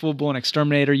until you're full-blown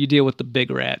exterminator. You deal with the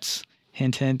big rats.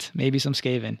 Hint, hint, maybe some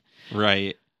Skaven.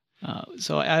 Right.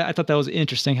 So I thought that was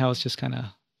interesting how it's just kind of...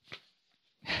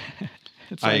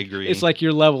 I agree. It's like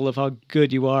your level of how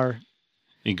good you are.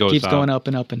 It keeps going up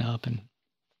and up and up. And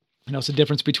it's the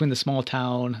difference between the small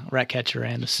town rat catcher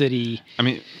and the city. I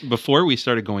mean, before we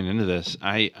started going into this,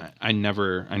 I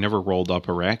never rolled up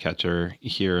a rat catcher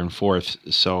here in Fourth.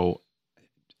 So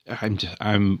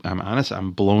I'm honest.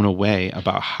 I'm blown away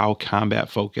about how combat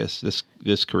focused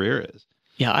this career is.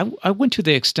 Yeah, I went to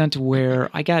the extent where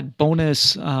I got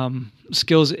bonus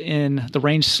skills in the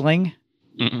range sling.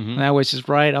 Mm-hmm. That was just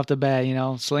right off the bat,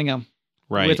 sling them.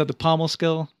 Right. With the pommel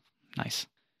skill. Nice.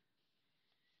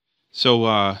 So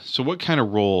what kind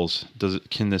of roles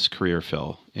can this career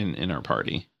fill in our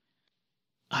party?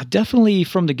 Definitely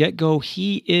from the get-go,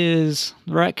 the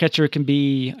rat catcher can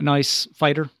be a nice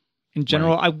fighter. In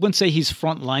general, right. I wouldn't say he's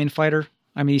front-line fighter.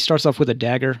 I mean, he starts off with a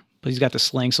dagger, but he's got the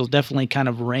sling, so definitely kind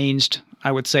of ranged,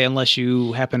 I would say, unless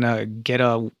you happen to get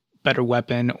a better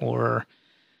weapon or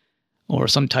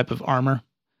some type of armor.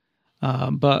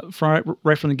 But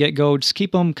right from the get-go, just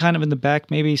keep him kind of in the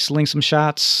back, maybe sling some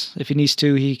shots. If he needs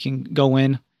to, he can go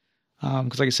in.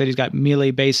 Because like I said, he's got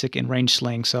melee, basic, and range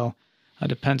sling, so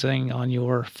depending on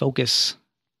your focus.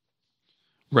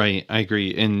 Right, I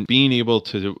agree. And being able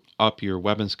to up your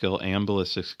weapon skill and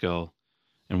ballistic skill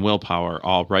and willpower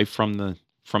all right from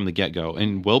the get-go.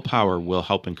 And willpower will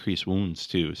help increase wounds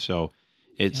too. So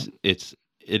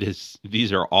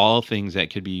these are all things that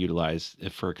could be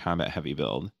utilized for a combat heavy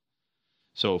build.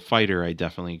 So fighter, I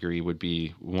definitely agree, would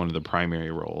be one of the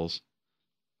primary roles.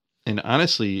 And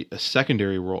honestly, a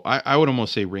secondary role, I would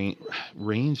almost say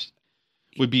range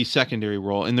would be secondary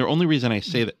role. And the only reason I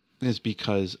say that is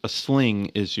because a sling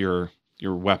is your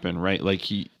weapon, right?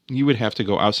 Like you would have to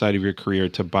go outside of your career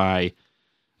to buy,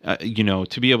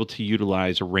 to be able to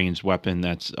utilize a ranged weapon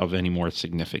that's of any more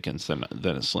significance than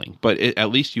a sling. But at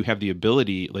least you have the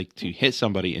ability, like, to hit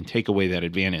somebody and take away that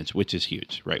advantage, which is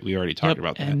huge, right? We already talked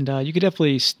about that. And you could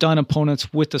definitely stun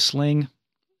opponents with the sling.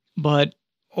 But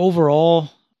overall,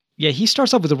 yeah, he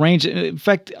starts off with the range. In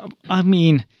fact, I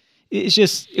mean,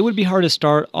 it would be hard to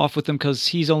start off with him because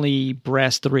he's only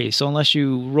brass 3. So unless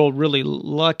you roll really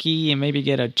lucky and maybe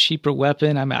get a cheaper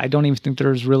weapon, I mean, I don't even think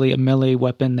there's really a melee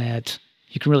weapon that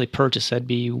you can really purchase that'd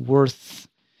be worth.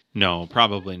 No,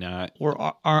 probably not.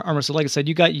 Or armor. So like I said,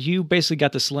 you basically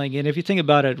got the sling. And if you think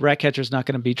about it, Ratcatcher's not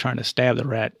going to be trying to stab the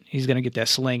rat. He's going to get that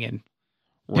sling and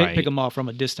pick him off from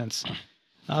a distance.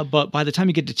 But by the time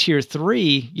you get to tier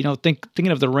 3, thinking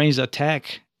of the ranged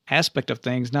attack aspect of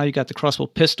things, now you got the crossbow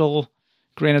pistol.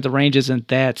 Granted, the range isn't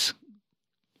that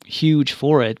huge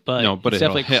for it, but it's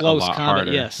definitely hit close a lot combat.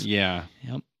 harder. Yes. Yeah.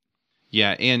 Yep.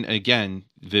 Yeah, and again,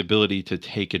 the ability to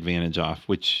take advantage off,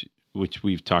 which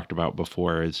we've talked about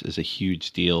before, is a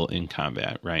huge deal in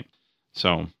combat, right?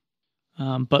 So,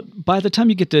 but by the time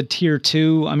you get to tier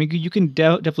 2, I mean, you can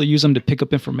definitely use them to pick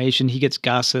up information. He gets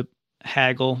gossip,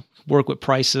 haggle, work with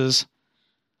prices.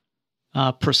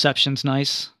 Perception's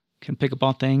nice. Can pick up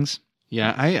on things.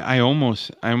 Yeah, I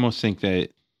almost think that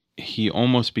he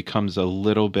almost becomes a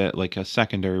little bit like a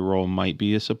secondary role, might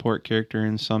be a support character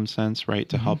in some sense, right?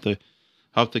 To help the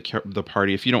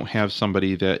party. If you don't have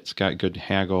somebody that's got good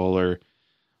haggle or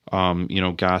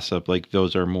gossip, like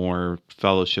those are more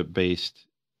fellowship based,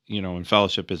 and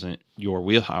fellowship isn't your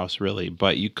wheelhouse really,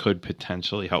 but you could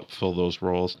potentially help fill those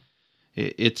roles.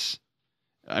 A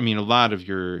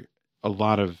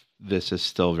lot of this is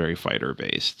still very fighter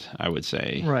based, I would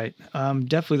say. Right.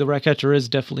 Definitely the Ratcatcher is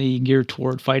definitely geared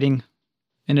toward fighting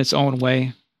in its own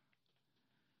way.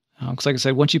 Because like I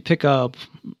said, once you pick up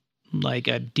like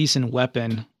a decent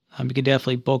weapon, you can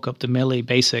definitely bulk up the melee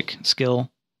basic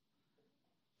skill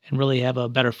and really have a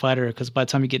better fighter. Because by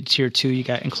the time you get to tier 2, you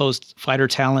got enclosed fighter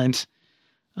talent.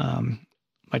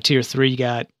 By tier 3, you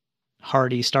got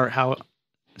hardy,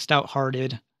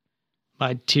 stout-hearted.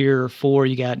 By tier 4,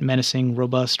 you got menacing,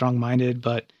 robust, strong-minded.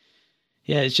 But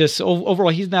yeah, it's just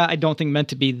overall, he's not, I don't think, meant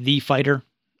to be the fighter.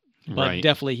 But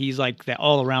definitely he's like that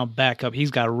all-around backup. He's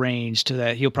got range to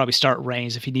that. He'll probably start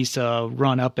range if he needs to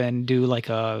run up and do like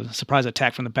a surprise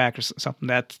attack from the back or something.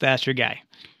 That's your guy.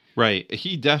 Right.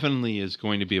 He definitely is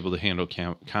going to be able to handle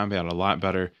combat a lot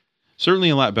better. Certainly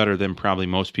a lot better than probably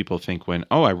most people think when,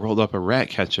 I rolled up a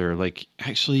Ratcatcher. Like,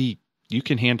 actually, you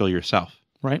can handle yourself.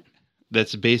 Right.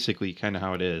 That's basically kind of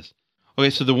how it is. Okay,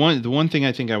 so the one thing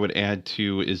I think I would add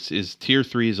to is tier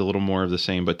 3 is a little more of the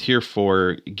same, but tier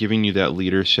 4, giving you that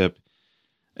leadership,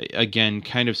 again,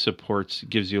 kind of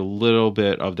gives you a little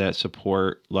bit of that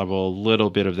support level, a little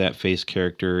bit of that face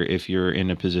character if you're in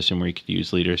a position where you could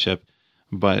use leadership.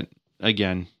 But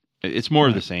again, it's more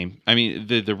of the same. I mean,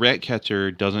 the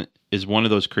Ratcatcher is one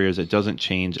of those careers that doesn't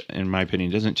change, in my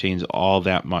opinion, doesn't change all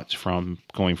that much from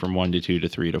going from 1 to 2 to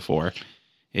 3 to 4.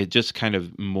 It just kind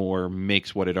of more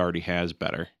makes what it already has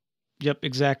better. Yep,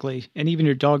 exactly. And even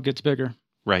your dog gets bigger.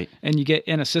 Right. And you get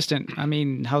an assistant. I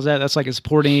mean, how's that? That's like a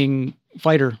supporting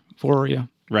fighter for you.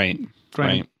 Right.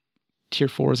 Right. Tier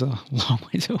 4 is a long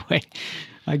ways away.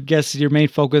 I guess your main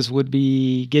focus would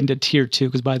be getting to tier 2,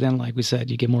 because by then, like we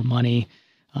said, you get more money.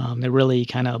 They really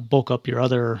kind of bulk up your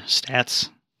other stats.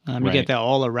 You get that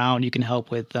all around. You can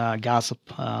help with gossip,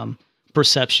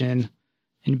 perception,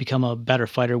 and you become a better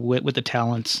fighter with the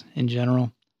talents in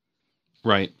general.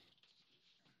 Right.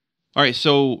 All right.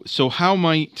 So how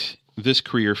might this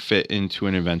career fit into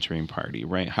an adventuring party,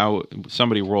 right? How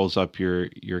somebody rolls up your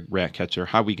Ratcatcher,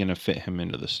 how are we going to fit him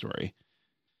into the story?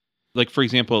 Like, for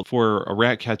example, for a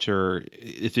Ratcatcher,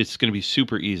 it's going to be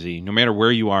super easy. No matter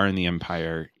where you are in the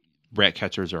Empire,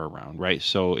 Ratcatchers are around, right?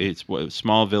 So it's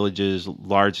small villages,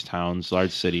 large towns,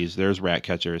 large cities. There's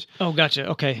Ratcatchers. Oh, gotcha.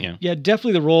 Okay. Yeah,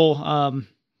 definitely the role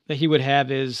that he would have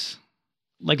is,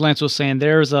 like Lance was saying,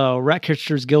 there's a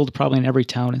Ratcatchers Guild probably in every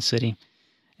town and city.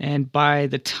 And by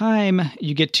the time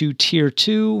you get to tier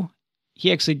 2,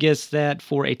 he actually gets that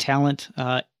for a talent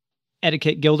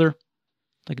etiquette guilder.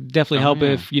 Like, definitely help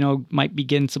if, might be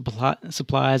getting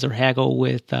supplies or haggle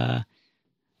with the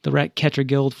Ratcatcher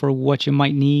Guild for what you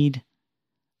might need.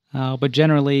 But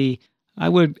generally, I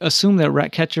would assume that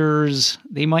Ratcatchers,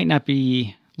 they might not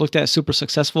be looked at as super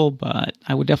successful, but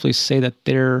I would definitely say that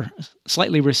they're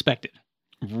slightly respected.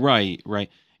 Right.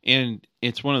 And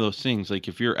it's one of those things, like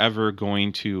if you're ever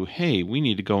going to, hey, we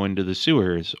need to go into the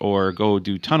sewers or go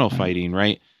do tunnel fighting,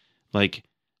 right? Like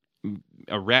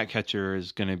a rat catcher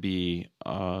is going to be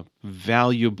a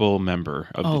valuable member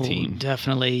of the team.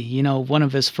 Definitely. You know, one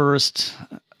of his first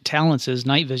talents is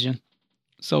night vision.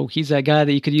 So he's that guy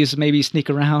that you could use to maybe sneak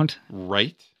around.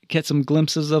 Right. Get some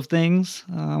glimpses of things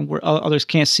where others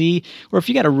can't see. Or if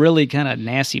you got a really kind of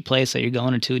nasty place that you're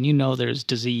going into and you know there's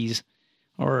disease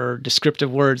or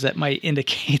descriptive words that might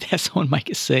indicate that someone might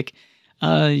get sick,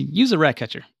 use a rat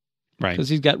catcher. Right. Because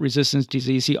he's got resistance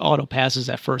disease. He auto passes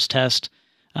that first test.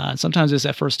 Sometimes it's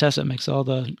that first test that makes all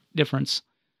the difference.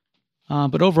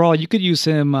 But overall, you could use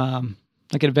him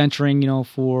like adventuring, you know,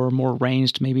 for more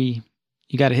ranged. Maybe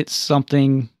you got to hit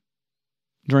something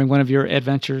during one of your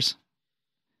adventures.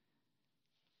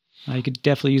 You could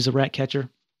definitely use a rat catcher.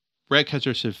 Rat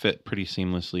catcher should fit pretty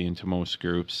seamlessly into most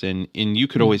groups. And you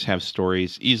could always have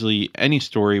stories, easily any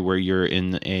story where you're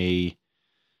in a,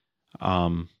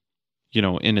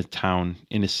 in a town,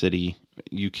 in a city,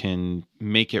 you can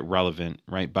make it relevant,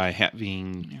 right? By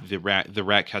having the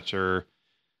rat catcher,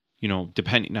 you know,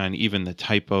 depending on even the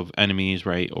type of enemies,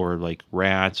 right? Or like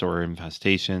rats or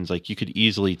infestations, like you could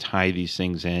easily tie these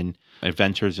things in.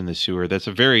 Adventures in the sewer. That's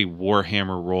a very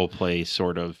Warhammer roleplay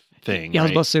sort of thing. Yeah, right? I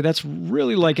was about to say that's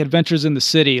really like Adventures in the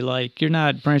City. Like you're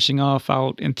not branching off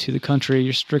out into the country.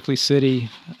 You're strictly city.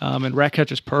 And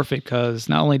Ratcatcher's perfect because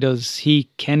not only does he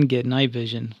can get night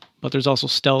vision, but there's also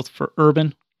stealth for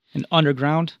urban and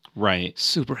underground. Right.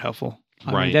 Super helpful.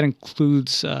 I Right. mean, that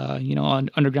includes, on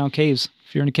underground caves.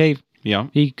 If you're in a cave, Yeah,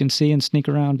 he can see and sneak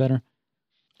around better.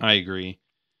 I agree.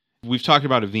 We've talked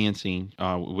about advancing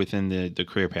within the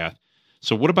career path.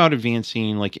 So what about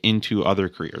advancing like into other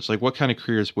careers? Like what kind of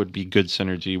careers would be good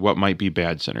synergy? What might be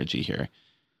bad synergy here?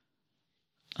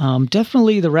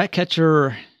 Definitely the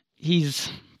Ratcatcher,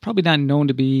 he's probably not known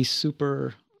to be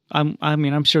super...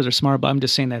 I'm sure they're smart, but I'm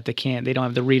just saying that they don't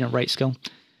have the read and write skill.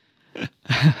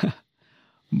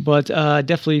 But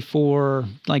definitely for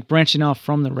like branching off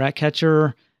from the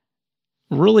Ratcatcher,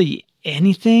 really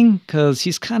anything, because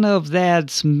he's kind of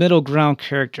that middle ground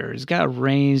character. He's got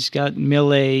range, he's got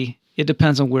melee. It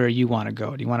depends on where you want to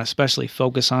go. Do you want to especially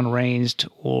focus on ranged,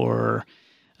 or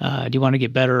do you want to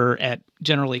get better at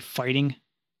generally fighting?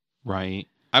 Right.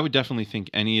 I would definitely think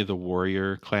any of the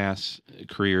warrior class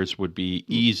careers would be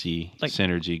easy Like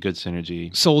synergy, good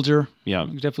synergy. Soldier. Yeah.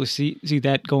 You definitely see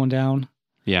that going down.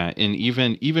 Yeah, and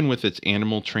even with its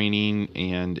animal training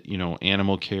and, you know,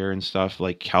 animal care and stuff,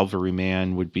 like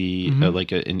Cavalryman would be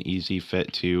an easy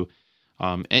fit too.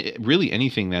 Really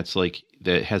anything that's like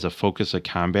that has a focus of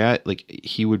combat, like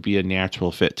he would be a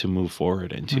natural fit to move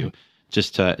forward into,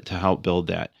 just to help build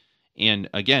that. And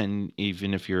again,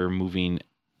 even if you're moving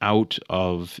out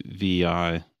of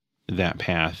the that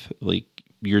path, like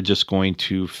you're just going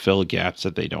to fill gaps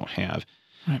that they don't have.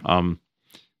 Right.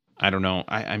 I don't know.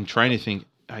 I'm trying to think.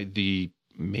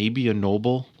 Maybe a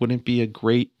noble wouldn't be a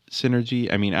great synergy.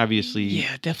 I mean, obviously,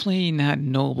 Yeah, definitely not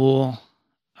noble.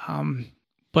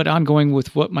 But ongoing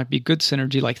with what might be good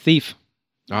synergy, like thief.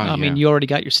 I mean, you already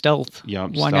got your stealth. Yeah,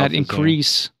 Why stealth not is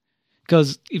increase?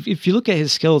 Because if you look at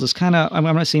his skills, it's kind of, I'm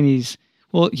not saying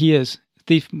he is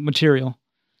thief material.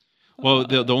 Well,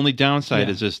 the only downside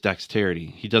is his dexterity.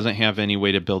 He doesn't have any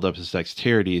way to build up his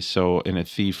dexterity, and a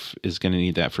thief is going to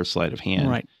need that for sleight of hand.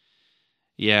 Right.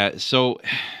 Yeah, so...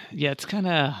 Yeah, it's kind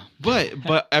of...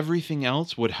 But everything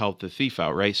else would help the thief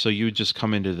out, right? So you would just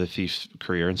come into the thief's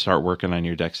career and start working on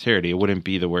your dexterity. It wouldn't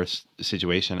be the worst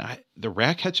situation. The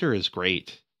Ratcatcher is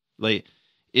great. Like,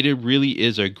 it really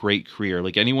is a great career.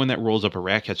 Like, anyone that rolls up a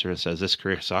Ratcatcher and says, this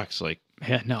career sucks, like,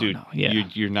 dude,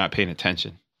 you're not paying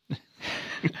attention.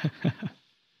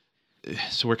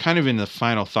 So we're kind of in the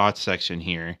final thoughts section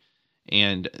here.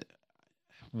 And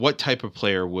what type of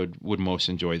player would most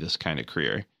enjoy this kind of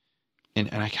career? And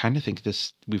I kind of think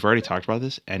this, we've already talked about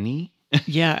this, any?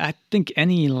 Yeah, I think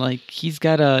any, like, he's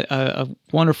got a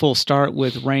wonderful start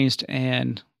with ranged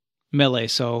and melee.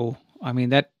 So, I mean,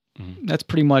 that's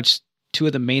pretty much two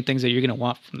of the main things that you're going to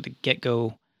want from the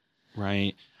get-go.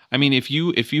 Right. I mean, if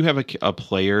you have a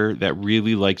player that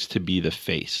really likes to be the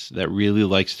face, that really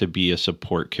likes to be a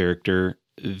support character,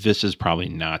 this is probably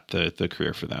not the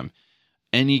career for them.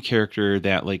 Any character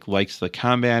that likes the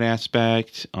combat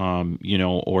aspect,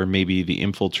 or maybe the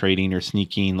infiltrating or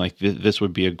sneaking, like this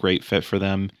would be a great fit for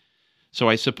them. So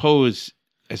I suppose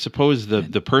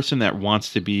the person that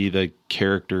wants to be the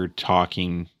character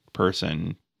talking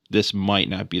person, this might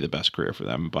not be the best career for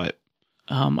them. But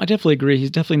I definitely agree.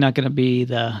 He's definitely not going to be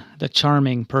the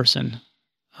charming person.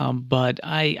 But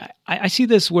I see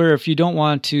this where if you don't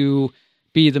want to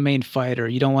be the main fighter.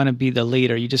 You don't want to be the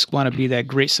leader. You just want to be that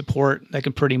great support that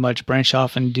can pretty much branch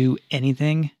off and do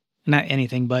anything. Not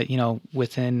anything, but,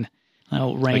 within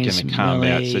range. Like in a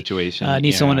combat situation.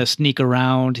 Need someone to sneak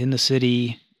around in the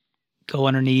city, go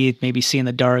underneath, maybe see in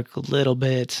the dark a little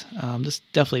bit. Just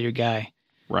definitely your guy.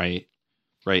 Right.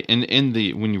 And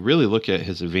when you really look at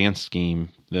his advanced scheme,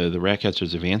 the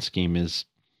Ratcatcher's advanced scheme is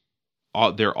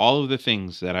they're all of the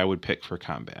things that I would pick for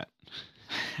combat.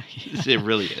 It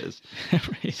really is.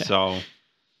 Yeah. So,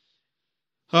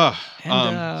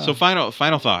 so final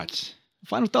thoughts.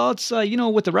 Final thoughts.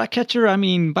 With the Ratcatcher, I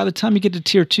mean, by the time you get to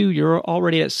tier 2, you're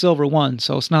already at silver 1,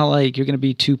 so it's not like you're going to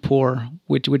be too poor,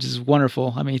 which is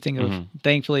wonderful. I mean, you think of,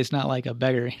 thankfully, it's not like a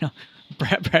beggar.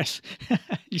 Brass.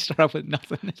 You start off with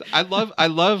nothing. I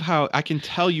love how I can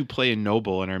tell you play a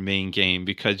noble in our main game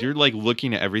because you're like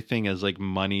looking at everything as like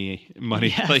money.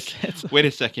 Yes, like, wait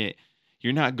a second.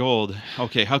 You're not gold.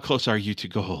 Okay, how close are you to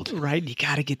gold? Right, you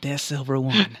got to get that silver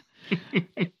 1.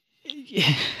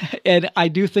 And I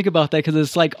do think about that because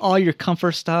it's like all your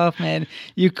comfort stuff, man.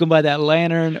 You can buy that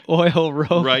lantern, oil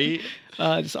rope. Right.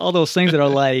 Just all those things that are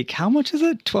like, how much is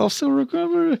it? 12 silver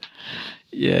cover?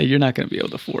 Yeah, you're not going to be able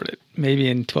to afford it. Maybe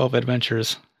in 12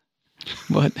 adventures.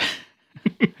 But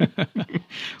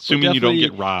assuming you don't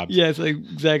get robbed. Yes,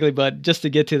 exactly. But just to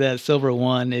get to that silver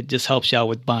 1, it just helps you out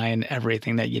with buying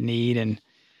everything that you need and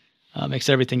makes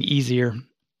everything easier.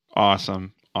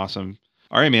 Awesome.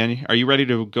 All right, man. Are you ready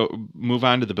to move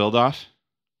on to the build off?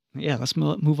 Yeah, let's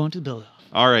move on to the build off.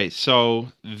 All right, so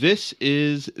this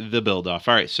is the build off.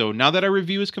 All right, so now that our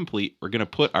review is complete, we're going to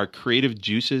put our creative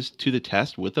juices to the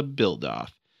test with a build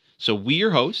off. So we,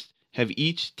 your hosts, have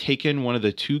each taken one of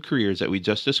the 2 careers that we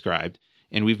just described,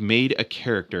 and we've made a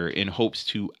character in hopes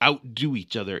to outdo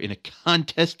each other in a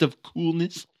contest of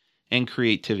coolness and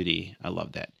creativity. I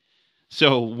love that.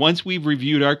 So once we've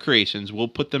reviewed our creations, we'll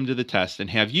put them to the test and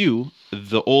have you,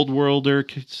 the Old Worlder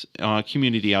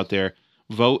community out there,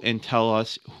 vote and tell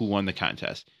us who won the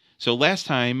contest. So last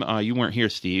time you weren't here,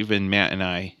 Steve, and Matt and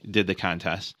I did the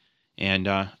contest, and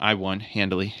I won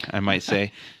handily, I might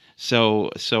say. So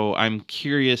I'm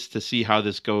curious to see how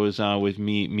this goes with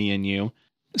me and you.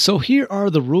 So here are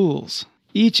the rules.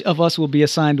 Each of us will be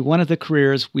assigned one of the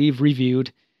careers we've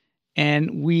reviewed,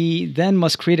 and we then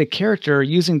must create a character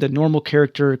using the normal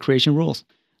character creation rules.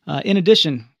 In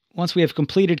addition, once we have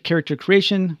completed character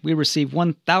creation, we receive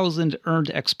 1,000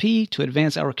 earned XP to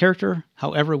advance our character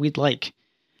however we'd like.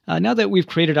 Now that we've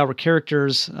created our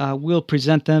characters, we'll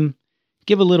present them,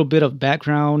 give a little bit of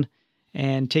background,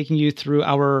 and taking you through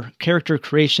our character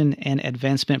creation and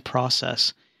advancement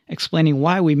process, explaining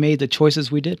why we made the choices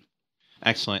we did.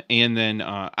 Excellent. And then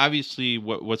obviously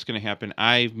what's going to happen,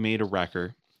 I've made a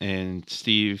wrecker, and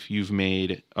Steve, you've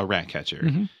made a Ratcatcher.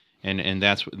 Mm-hmm. And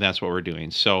that's what we're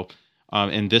doing. So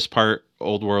in this part,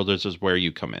 Old Worlders is where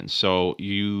you come in. So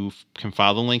you can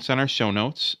follow the links on our show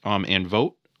notes and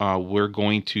vote. We're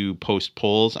going to post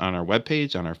polls on our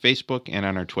webpage, on our Facebook, and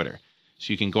on our Twitter.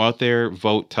 So you can go out there,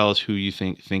 vote, tell us who you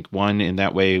think won, and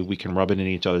that way we can rub it in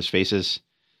each other's faces.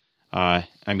 I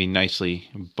mean, nicely,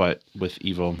 but with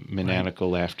evil, maniacal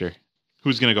laughter.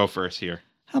 Who's going to go first here?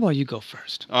 How about you go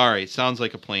first? All right, sounds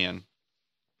like a plan.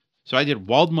 So I did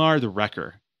Waldmar the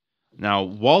Wrecker. Now,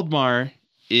 Waldmar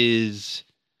is,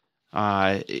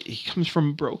 he comes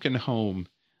from a broken home.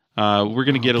 We're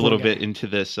going to get a little bit into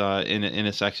this in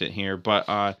a section here, but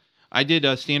I did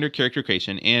a standard character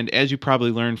creation, and as you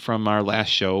probably learned from our last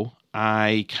show,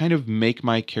 I kind of make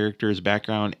my character's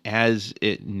background as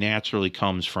it naturally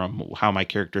comes from how my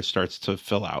character starts to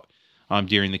fill out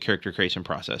during the character creation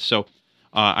process. So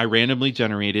I randomly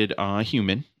generated a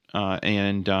human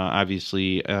and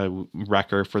obviously a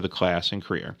wrecker for the class and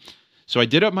career. So I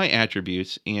did up my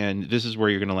attributes, and this is where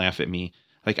you're going to laugh at me.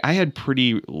 Like, I had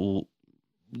pretty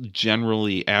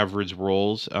generally average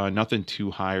rolls, nothing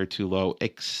too high or too low,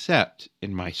 except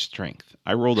in my strength.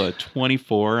 I rolled a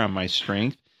 24 on my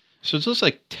strength. So it's just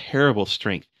like terrible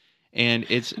strength. And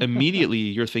it's immediately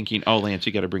you're thinking, oh, Lance,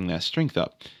 you got to bring that strength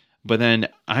up. But then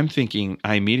I'm thinking,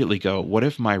 I immediately go, what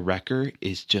if my wrecker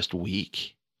is just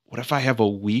weak? What if I have a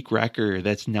weak wrecker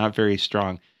that's not very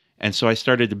strong? And so I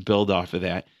started to build off of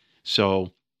that.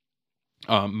 So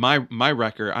my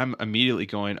wrecker, I'm immediately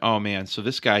going, oh man, so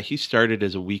this guy, he started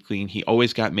as a weakling. He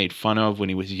always got made fun of when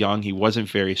he was young. He wasn't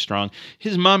very strong.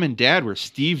 His mom and dad were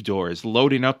stevedores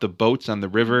loading up the boats on the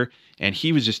river, and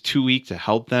he was just too weak to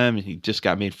help them, and he just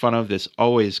got made fun of. This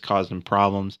always caused him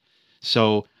problems.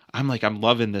 So I'm like, I'm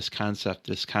loving this concept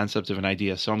of an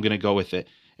idea, so I'm going to go with it.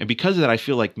 And because of that, I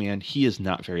feel like, man, he is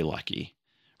not very lucky,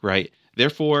 right?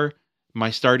 Therefore,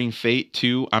 My starting fate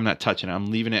 2, I'm not touching it.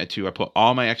 I'm leaving it at 2. I put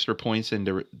all my extra points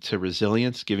into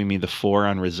resilience, giving me the 4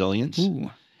 on resilience.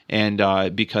 Ooh.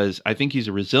 And because I think he's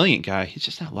a resilient guy, he's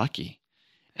just not lucky.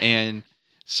 And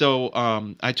so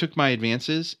I took my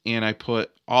advances and I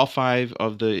put all 5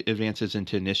 of the advances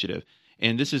into initiative.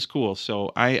 And this is cool.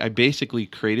 So I basically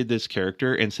created this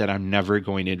character and said I'm never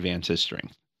going to advance his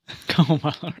strength. Oh,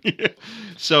 wow.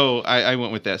 So I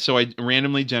went with that. So I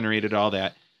randomly generated all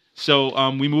that. So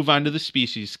we move on to the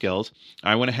species skills.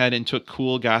 I went ahead and took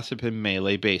Cool, Gossip, and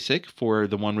Melee Basic for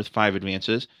the one with 5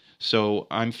 advances. So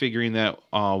I'm figuring that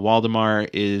Waldemar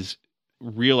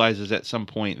realizes at some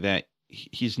point that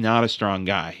he's not a strong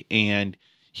guy, and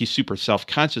he's super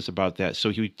self-conscious about that.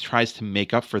 So he tries to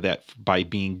make up for that by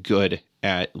being good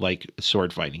at like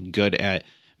sword fighting, good at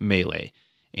melee.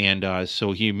 And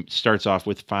so he starts off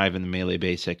with 5 in the Melee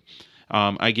Basic.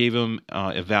 I gave him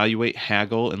Evaluate,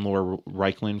 Haggle, and Laura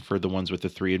Reichland for the ones with the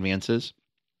 3 advances.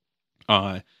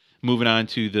 Moving on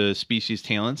to the species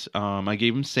talents, I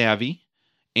gave him Savvy.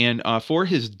 And for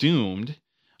his Doomed,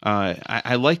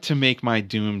 I like to make my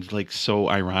Doomed like so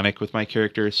ironic with my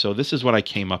character. So this is what I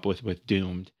came up with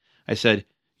Doomed. I said,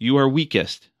 you are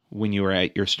weakest when you are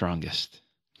at your strongest.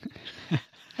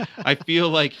 I feel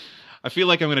like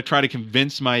I'm going to try to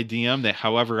convince my DM that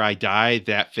however I die,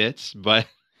 that fits, but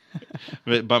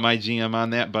my GM on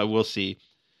that, but we'll see.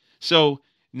 So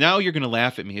now you're going to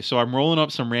laugh at me. So I'm rolling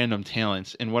up some random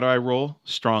talents, and what do I roll?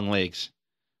 Strong legs,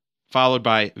 followed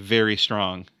by very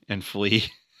strong and flee.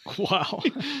 Wow.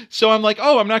 So I'm like,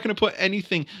 oh, I'm not going to put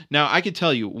anything. Now I could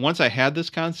tell you, once I had this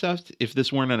concept, if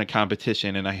this weren't in a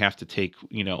competition and I have to take,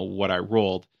 what I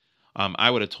rolled,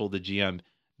 I would have told the GM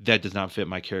that does not fit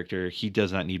my character. He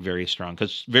does not need very strong,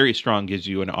 because very strong gives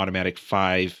you an automatic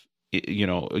 5.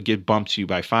 It bumps you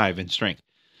by 5 in strength.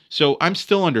 So I'm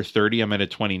still under 30. I'm at a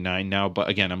 29 now, but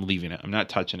again, I'm leaving it. I'm not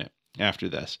touching it after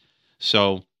this.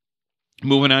 So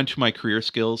moving on to my career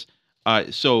skills.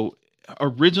 So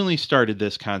originally started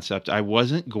this concept, I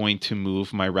wasn't going to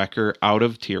move my wrecker out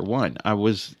of tier 1. I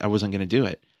wasn't going to do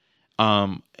it.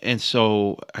 And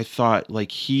so I thought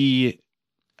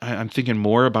I'm thinking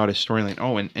more about his storyline.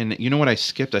 Oh, and you know what I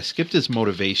skipped? I skipped his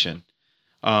motivation.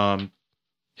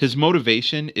 His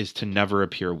motivation is to never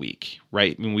appear weak,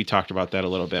 right? I mean, we talked about that a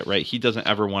little bit, right? He doesn't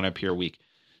ever want to appear weak.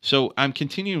 So I'm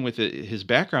continuing with his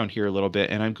background here a little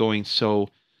bit, and I'm going, so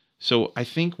I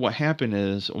think what happened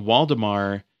is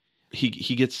Waldemar,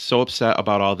 he gets so upset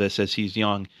about all this as he's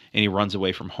young, and he runs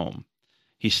away from home.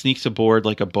 He sneaks aboard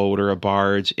like a boat or a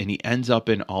barge, and he ends up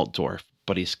in Altdorf,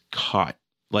 but he's caught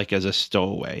like as a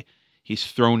stowaway. He's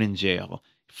thrown in jail.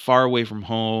 Far away from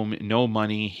home, no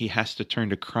money. He has to turn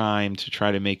to crime to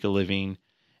try to make a living.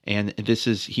 And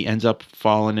he ends up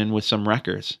falling in with some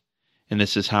wreckers. And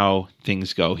this is how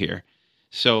things go here.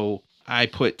 So I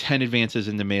put 10 advances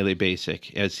into Melee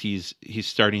Basic as he's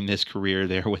starting this career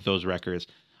there with those wreckers.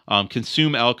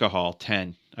 Consume alcohol,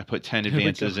 10. I put 10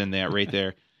 advances in that right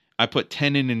there. I put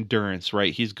 10 in endurance,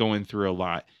 right? He's going through a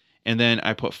lot. And then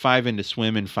I put 5 into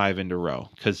swim and 5 into row,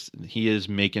 because he is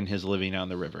making his living on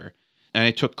the river. And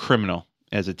I took criminal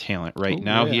as a talent, right? Ooh,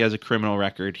 now yeah. he has a criminal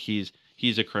record. He's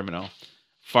a criminal,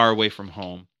 far away from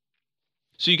home.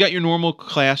 So you got your normal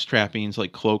class trappings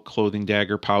like cloak, clothing,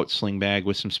 dagger, pouch, sling bag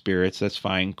with some spirits. That's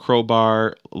fine.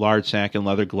 Crowbar, large sack, and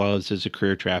leather gloves as a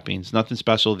career trappings. Nothing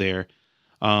special there.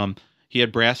 He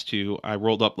had brass too. I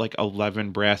rolled up like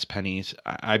 11 brass pennies.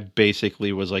 I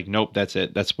basically was like, nope, that's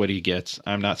it. That's what he gets.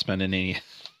 I'm not spending any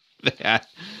of that.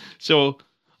 So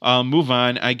move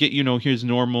on. I get, here's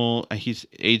normal. He's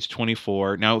age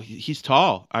 24. Now he's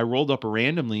tall. I rolled up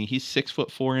randomly. He's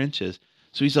 6'4".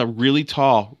 So he's a really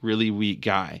tall, really weak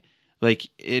guy.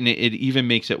 And it even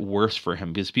makes it worse for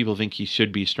him because people think he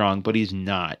should be strong, but he's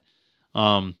not.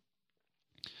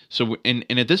 So, and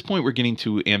at this point we're getting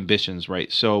to ambitions,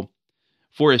 right? So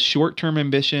for his short-term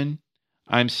ambition,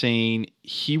 I'm saying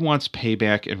he wants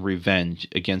payback and revenge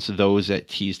against those that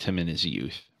teased him in his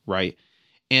youth, right?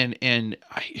 And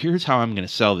here's how I'm going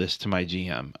to sell this to my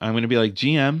GM. I'm going to be like,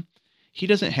 GM, he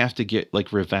doesn't have to get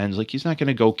like revenge. Like he's not going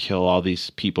to go kill all these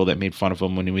people that made fun of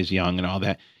him when he was young and all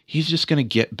that. He's just going to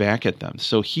get back at them.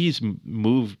 So he's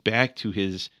moved back to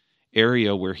his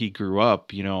area where he grew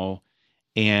up,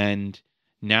 and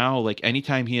now like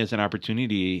anytime he has an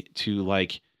opportunity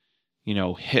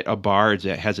to hit a barge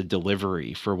that has a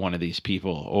delivery for one of these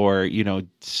people, or,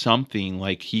 something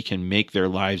like he can make their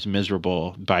lives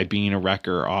miserable by being a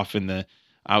wrecker off in the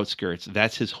outskirts.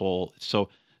 That's his whole. So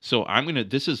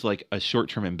this is like a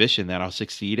short-term ambition that I'll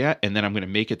succeed at. And then I'm going to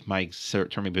make it my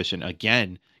short-term ambition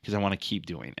again, because I want to keep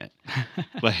doing it.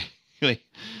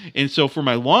 And so for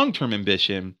my long-term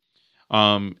ambition,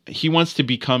 He wants to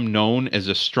become known as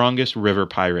the strongest river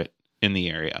pirate in the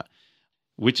area,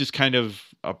 which is kind of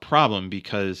a problem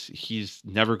because he's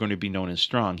never going to be known as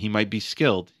strong. He might be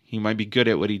skilled. He might be good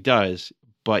at what he does,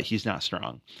 but he's not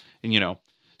strong. And,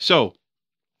 so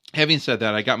having said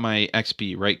that, I got my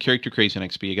XP, right? Character creation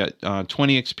XP. I got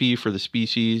 20 XP for the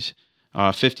species,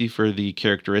 50 for the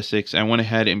characteristics. I went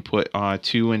ahead and put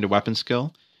 2 into weapon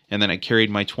skill, and then I carried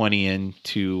my 20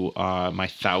 into my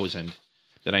 1,000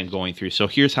 that I'm going through. So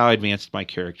here's how I advanced my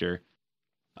character.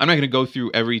 I'm not going to go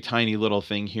through every tiny little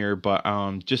thing here, but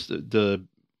just the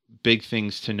big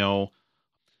things to know.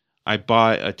 I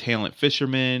bought a talent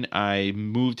fisherman. I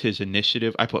moved his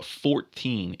initiative. I put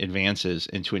 14 advances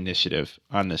into initiative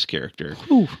on this character.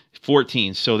 Ooh.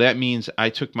 14. So that means I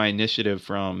took my initiative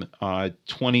from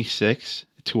 26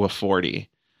 to a 40.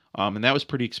 And that was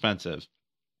pretty expensive.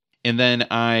 And then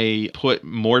I put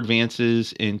more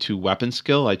advances into weapon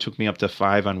skill. I took me up to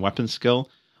 5 on weapon skill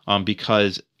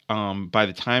because by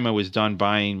the time I was done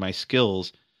buying my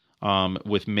skills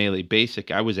with melee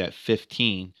basic, I was at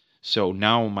 15. So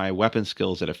now my weapon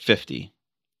skill is at a 50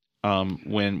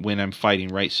 when I'm fighting,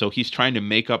 right? So he's trying to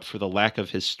make up for the lack of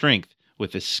his strength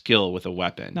with his skill with a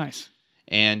weapon. Nice.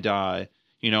 And, I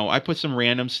put some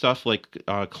random stuff like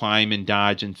climb and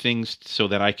dodge and things so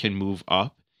that I can move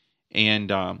up.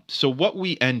 And so what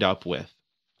we end up with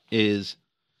is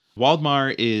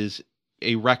Waldmar is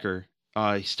a wrecker.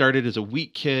 He started as a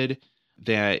weak kid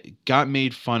that got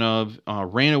made fun of,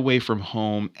 ran away from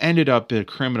home, ended up in a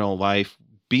criminal life,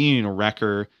 being a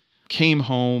wrecker, came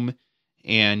home,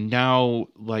 and now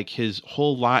like his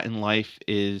whole lot in life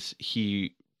is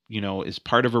he, is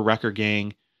part of a wrecker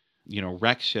gang,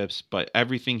 wreck ships, but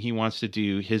everything he wants to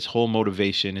do, his whole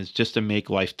motivation is just to make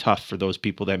life tough for those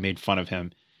people that made fun of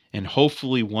him. And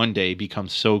hopefully one day become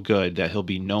so good that he'll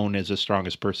be known as the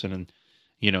strongest person and,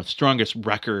 strongest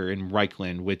wrecker in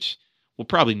Reichland, which will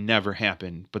probably never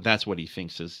happen, but that's what he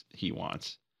thinks he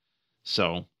wants.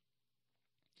 So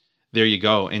there you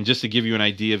go. And just to give you an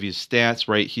idea of his stats,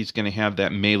 right, he's going to have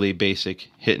that melee basic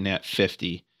hitting at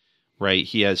 50, right?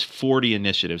 He has 40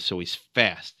 initiative, so he's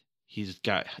fast. He's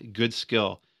got good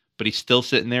skill, but he's still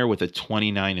sitting there with a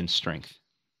 29 in strength.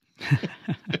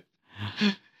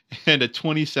 And a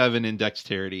 27 in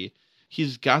dexterity.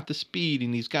 He's got the speed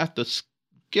and he's got the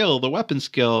skill, the weapon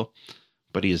skill,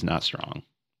 but he is not strong.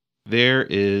 There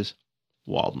is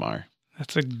Waldmar.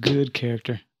 That's a good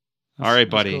character. All right,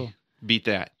 buddy. Cool. Beat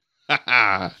that.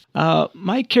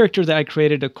 My character that I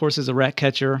created, of course, is a rat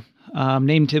catcher.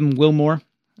 Named him Wilmore.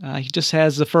 He just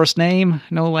has the first name,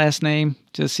 no last name.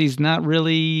 Just he's not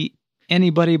really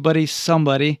anybody but he's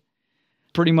somebody.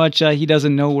 Pretty much he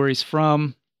doesn't know where he's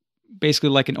from. Basically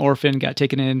like an orphan, got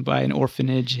taken in by an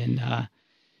orphanage in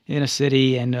a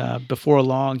city, and before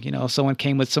long, someone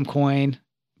came with some coin,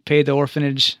 paid the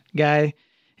orphanage guy,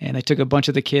 and they took a bunch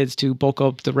of the kids to bulk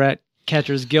up the Rat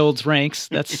Catchers Guild's ranks.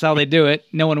 That's how they do it.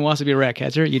 No one wants to be a rat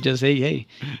catcher. You just say, hey,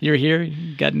 you're here,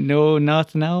 you got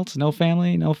nothing else, no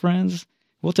family, no friends,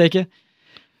 we'll take you.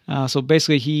 So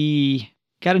basically he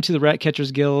got into the Rat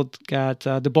Catchers Guild, got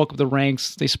the bulk of the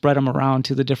ranks. They spread them around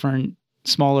to the different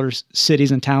smaller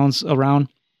cities and towns around.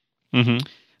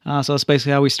 Mm-hmm. So that's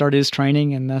basically how he started his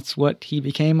training, and that's what he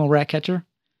became, a rat catcher.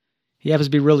 He happens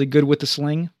to be really good with the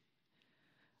sling.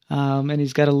 And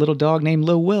he's got a little dog named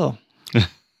Lil Will.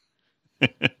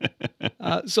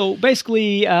 So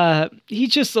basically, he's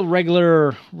just a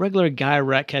regular guy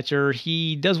rat catcher.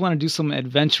 He does want to do some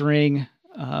adventuring,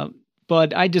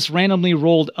 but I just randomly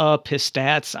rolled up his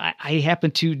stats. I happen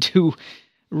to do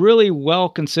really well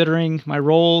considering my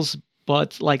rolls,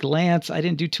 but like Lance, I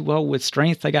didn't do too well with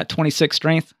strength. I got 26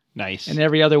 strength. Nice. And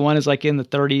every other one is like in the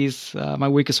 30s. My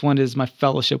weakest one is my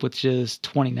fellowship, which is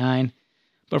 29.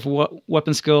 But for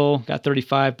weapon skill, got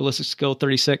 35. Ballistic skill,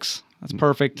 36. That's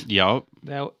perfect. Yep.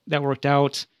 That worked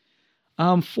out.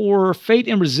 For fate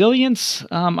and resilience,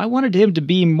 I wanted him to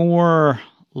be more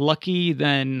lucky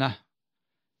than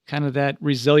kind of that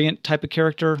resilient type of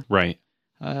character. Right.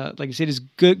 Like I said, he's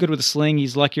good with a sling.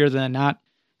 He's luckier than not.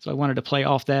 So I wanted to play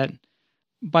off that.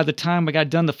 By the time I got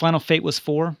done, the final fate was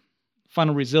 4.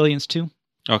 Final resilience 2.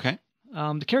 Okay.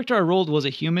 The character I rolled was a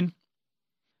human.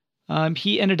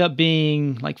 He ended up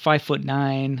being like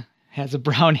 5'9", has the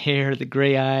brown hair, the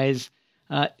gray eyes.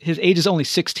 His age is only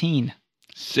 16.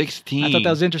 16. I thought that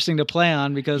was interesting to play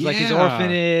on because like his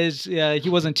orphanage, he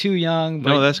wasn't too young. But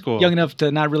no, that's cool. Young enough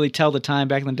to not really tell the time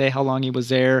back in the day how long he was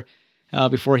there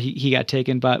before he got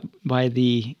taken by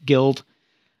the guild.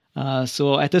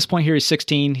 So at this point here, he's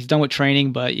 16. He's done with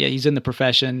training, but yeah, he's in the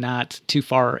profession, not too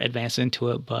far advanced into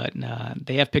it. But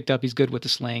they have picked up he's good with the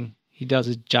sling. He does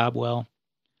his job well.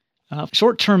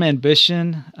 Short-term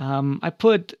ambition, I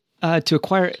put to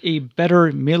acquire a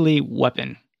better melee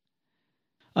weapon.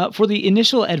 For the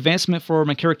initial advancement for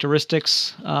my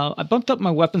characteristics, I bumped up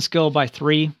my weapon skill by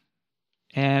 3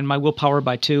 and my willpower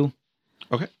by 2.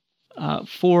 Okay.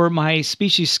 For my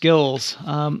species skills,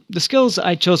 the skills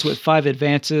I chose with 5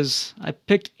 advances, I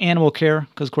picked animal care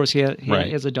because, of course, he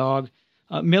has a dog.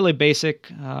 Melee basic,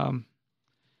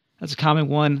 that's a common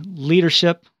one.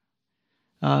 Leadership.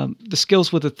 The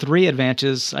skills with the 3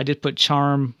 advantages, I did put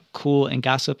charm, cool, and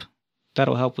gossip.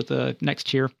 That'll help with the next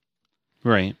tier.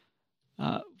 Right.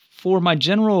 For my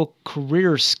general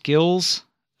career skills,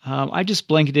 I just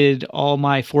blanketed all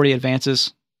my 40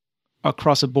 advances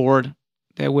across the board.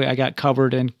 That way I got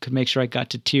covered and could make sure I got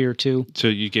to tier 2. So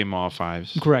you gave them all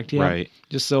 5s. Correct, yeah. Right.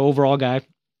 Just the overall guy.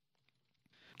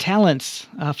 Talents,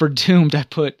 for Doomed, I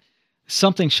put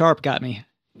something sharp got me.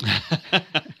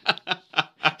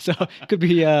 So it could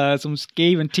be some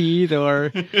skaven teeth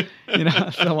or,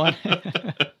 so on.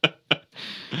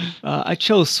 I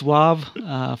chose Suave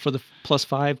for the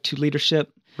 +5 to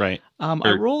leadership. Right.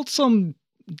 I rolled some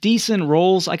decent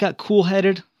rolls. I got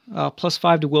cool-headed,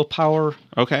 +5 to willpower.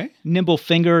 Okay.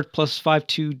 Nimble-fingered, +5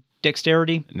 to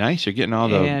dexterity. Nice. You're getting all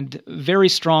the... And very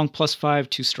strong, +5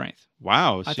 to strength.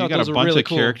 Wow. So you got a bunch really of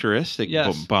cool characteristic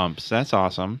bumps. That's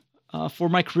awesome. For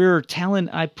my career talent,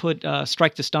 I put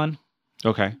Strike to Stun.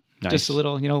 Okay. Nice. Just a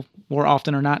little, more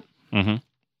often or not. Mm-hmm.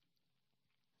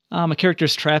 My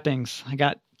character's trappings. I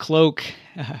got cloak,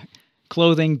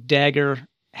 clothing, dagger,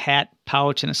 hat,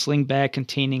 pouch, and a sling bag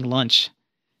containing lunch.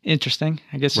 Interesting.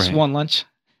 I guess just one lunch.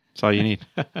 That's all you need.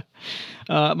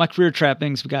 My career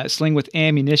trappings, we got a sling with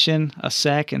ammunition, a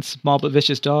sack, and small but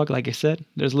vicious dog. Like I said,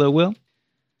 there's Lil Will.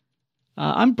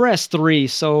 I'm brass 3,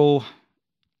 so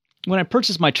when I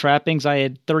purchased my trappings, I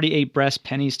had 38 brass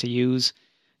pennies to use.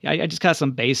 I just got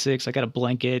some basics. I got a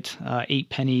blanket, 8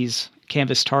 pennies,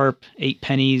 canvas tarp, 8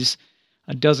 pennies,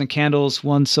 a dozen candles,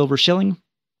 1 silver shilling,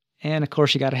 and of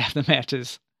course you got to have the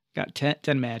matches. Got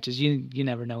 10 matches. You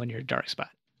never know when you're a dark spot.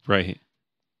 Right.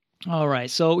 All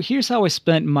right, so here's how I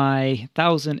spent my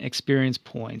 1,000 experience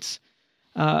points.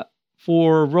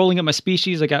 For rolling up my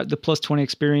species, I got the +20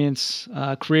 experience.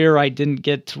 Career, I didn't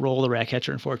get to roll the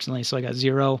Ratcatcher, unfortunately, so I got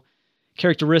 0.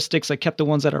 Characteristics, I kept the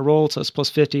ones that I rolled, so it's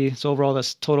 +50. So overall,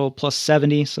 that's total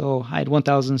 +70. So I had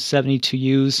 1,070 to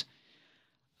use.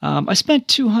 I spent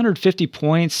 250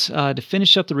 points to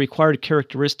finish up the required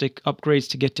characteristic upgrades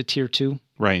to get to tier 2.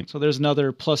 Right. So there's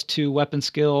another +2 weapon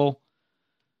skill.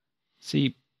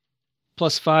 See,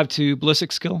 +5 to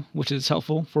ballistic skill, which is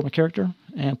helpful for my character,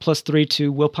 and +3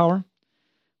 to willpower.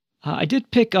 I did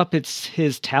pick up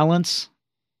his talents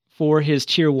for his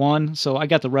tier 1, so I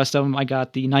got the rest of them. I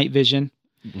got the night vision.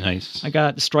 Nice. I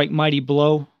got the strike mighty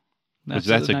blow. That's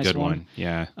a nice good one.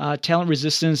 Yeah. Talent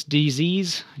resistance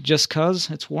disease, just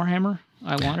cause it's Warhammer.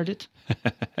 I wanted it.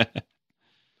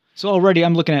 So already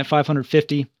I'm looking at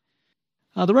 550.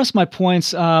 The rest of my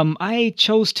points, I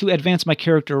chose to advance my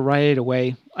character right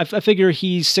away. I figure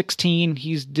he's 16.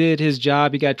 He's did his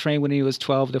job. He got trained when he was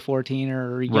 12 to 14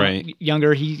 or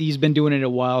younger. He's been doing it a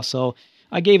while. So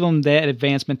I gave him that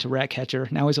advancement to Ratcatcher.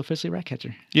 Now he's officially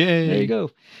Ratcatcher. Yay. There you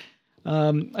go.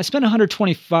 I spent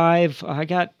 125. I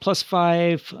got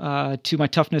 +5 to my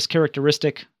toughness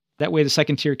characteristic. That way the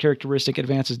second tier characteristic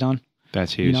advance is done.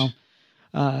 That's huge.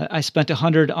 I spent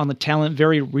 100 on the talent,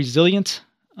 very resilient.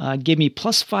 Gave me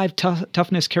 +5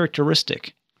 toughness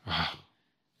characteristic. Wow.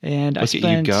 And Look at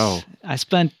you go. I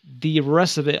spent the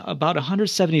rest of it, about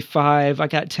 175. I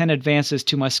got 10 advances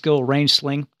to my skill range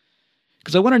sling.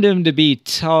 Because I wanted him to be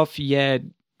tough, yet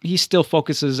he still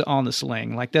focuses on the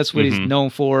sling. Like, that's what he's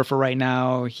known for right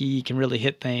now. He can really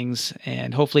hit things.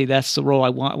 And hopefully that's the role I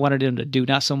wanted him to do.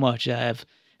 Not so much as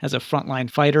a frontline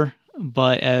fighter,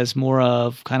 but as more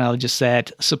of kind of just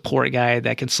that support guy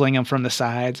that can sling him from the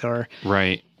sides or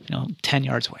 10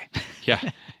 yards away. Yeah,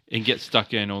 and get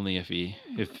stuck in only if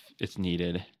it's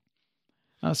needed.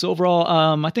 So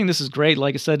overall, I think this is great.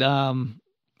 Like I said,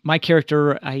 my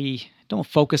character, I don't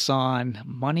focus on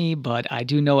money, but I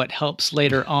do know it helps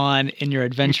later on in your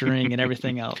adventuring and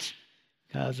everything else.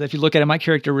 Because if you look at it, my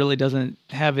character really doesn't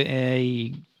have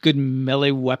a good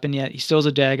melee weapon yet. He still has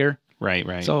a dagger.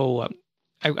 Right. So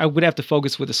I would have to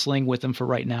focus with a sling with him for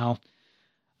right now.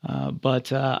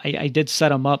 But I did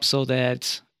set him up so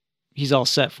that he's all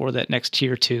set for that next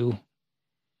tier 2.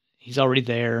 He's already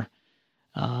there.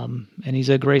 And he's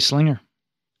a great slinger.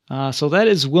 So that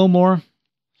is Wilmore.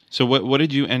 So what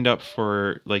did you end up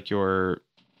for, like, your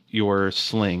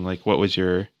sling? Like, what was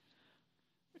your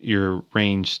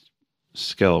ranged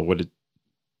skill?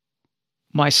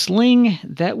 My sling,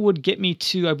 that would get me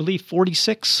to, I believe,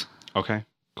 46. Okay,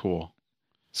 cool.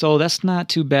 So that's not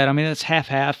too bad. I mean, that's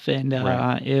half-half, and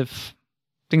Right. if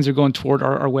things are going toward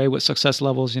our way with success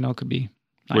levels, it could be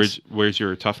nice. Where's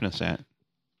your toughness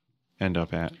end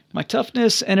up at? My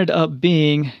toughness ended up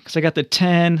being, because I got the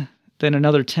 10, then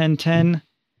another 10.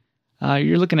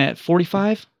 You're looking at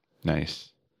 45.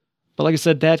 Nice. But like I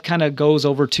said, that kind of goes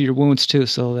over to your wounds too,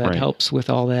 so that Right. helps with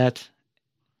all that.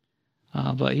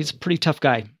 But he's a pretty tough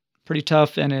guy. Pretty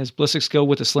tough, and his ballistic skill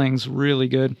with the sling's really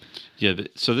good. Yeah,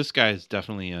 so this guy is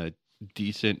definitely a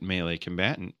decent melee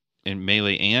combatant, and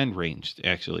melee and ranged,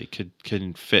 actually.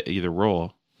 Can fit either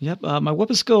role. Yep. My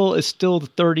weapon skill is still the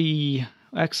 30.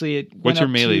 Actually, it went What's your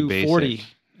up melee to basic? 40.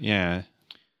 Yeah,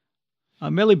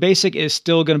 Melee basic is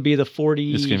still going to be the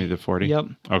 40. it's going to be the 40? Yep.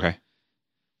 Okay.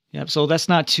 Yep. So that's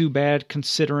not too bad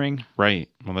considering. Right.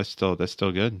 Well, that's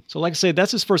still good. So like I say,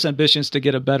 that's his first ambition, is to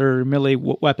get a better melee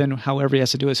weapon, however he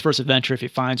has to do his first adventure, if he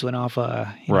finds one off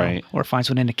Right. or finds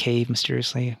one in a cave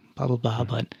mysteriously, blah, blah, blah.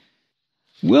 But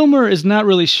Wilmer is not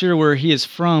really sure where he is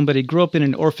from, but he grew up in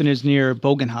an orphanage near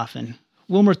Bogenhofen.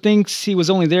 Wilmer thinks he was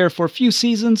only there for a few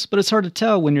seasons, but it's hard to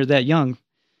tell when you're that young.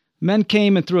 Men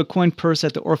came and threw a coin purse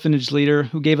at the orphanage leader,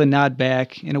 who gave a nod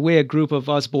back, and away a group of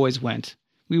us boys went.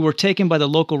 We were taken by the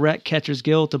local Rat Catchers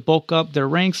Guild to bulk up their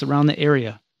ranks around the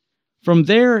area. From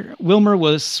there, Wilmer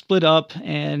was split up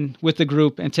and with the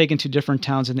group and taken to different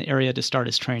towns in the area to start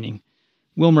his training.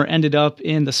 Wilmer ended up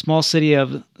in the small city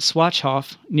of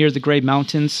Schwarzhof near the Grey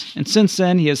Mountains, and since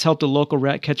then he has helped the local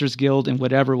Rat Catchers Guild in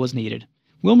whatever was needed.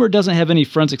 Wilmer doesn't have any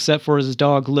friends except for his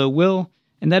dog Lil Will,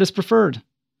 and that is preferred.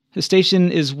 His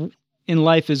station in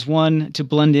life is one to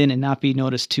blend in and not be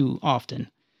noticed too often.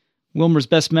 Wilmer's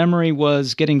best memory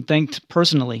was getting thanked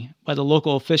personally by the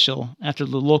local official after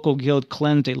the local guild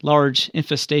cleansed a large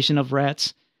infestation of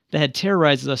rats that had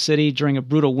terrorized the city during a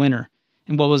brutal winter,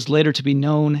 in what was later to be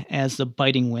known as the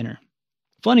Biting Winter.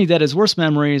 Funny that his worst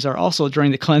memories are also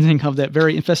during the cleansing of that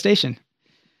very infestation.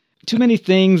 Too many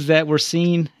things that were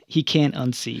seen he can't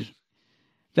unsee.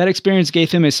 That experience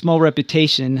gave him a small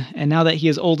reputation, and now that he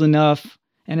is old enough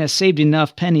and has saved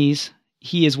enough pennies,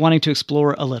 he is wanting to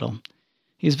explore a little.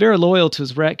 He is very loyal to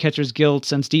his Rat Catchers Guild,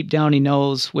 since deep down he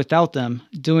knows, without them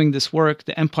doing this work,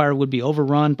 the Empire would be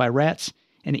overrun by rats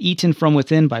and eaten from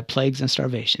within by plagues and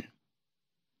starvation.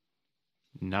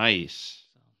 Nice.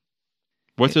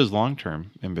 What's his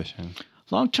long-term ambition?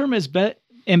 Long-term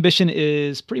ambition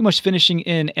is pretty much finishing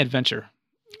in adventure.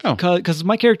 Oh. Because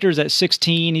my character is at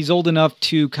 16. He's old enough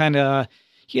to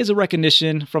he has a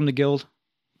recognition from the guild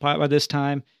by this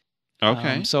time.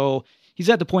 Okay. So he's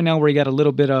at the point now where he got a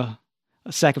little bit of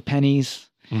a sack of pennies.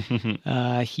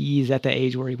 He's at the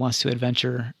age where he wants to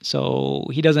adventure. So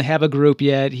he doesn't have a group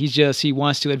yet. He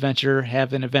wants to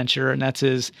have an adventure, and that's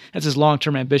his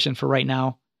long-term ambition for right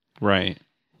now. Right.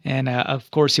 And of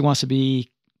course, he wants to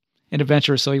be an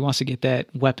adventurer, so he wants to get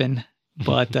that weapon.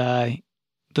 But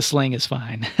the sling is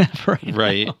fine for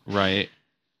right now. Right.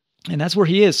 And that's where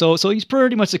he is. So he's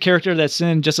pretty much the character that's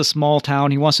in just a small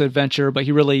town. He wants to adventure, but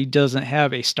he really doesn't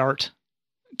have a start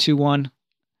to one.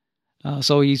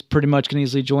 So he's pretty much can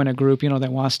easily join a group,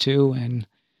 that wants to and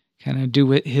kind of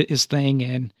do his thing.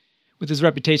 And with his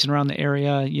reputation around the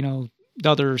area, the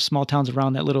other small towns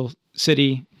around that little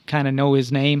city kind of know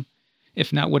his name,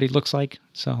 if not what he looks like.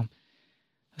 So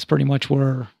that's pretty much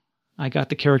where I got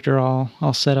the character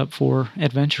all set up for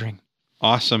adventuring.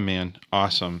 Awesome, man.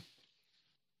 Awesome.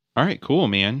 All right, cool,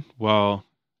 man. Well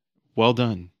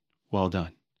done. Well done.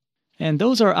 And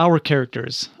those are our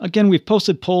characters. Again, we've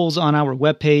posted polls on our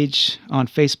webpage, on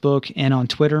Facebook, and on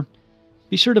Twitter.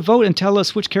 Be sure to vote and tell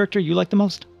us which character you like the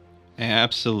most.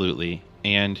 Absolutely.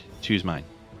 And choose mine.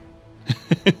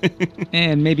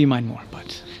 And maybe mine more,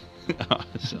 but...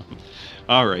 Awesome.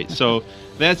 All right, so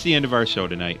that's the end of our show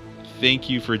tonight. Thank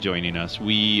you for joining us.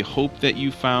 We hope that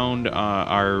you found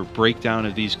our breakdown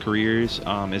of these careers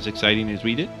as exciting as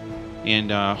we did.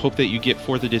 And hope that you get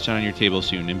 4th edition on your table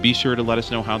soon. And be sure to let us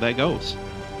know how that goes.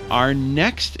 Our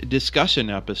next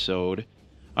discussion episode,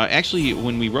 actually,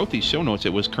 when we wrote these show notes,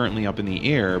 it was currently up in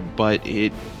the air, but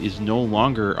it is no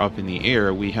longer up in the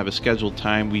air. We have a scheduled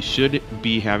time. We should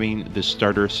be having the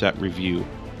starter set review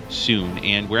soon.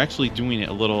 And we're actually doing it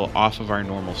a little off of our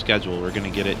normal schedule. We're going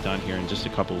to get it done here in just a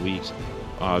couple of weeks.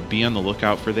 Be on the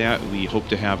lookout for that. We hope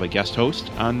to have a guest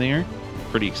host on there.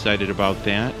 Pretty excited about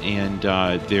that, and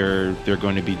they're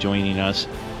going to be joining us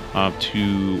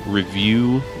to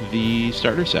review the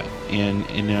starter set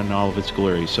in all of its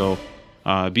glory. So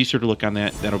be sure to look on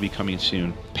that. That'll be coming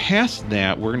soon. Past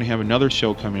that, we're going to have another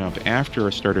show coming up after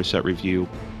a starter set review,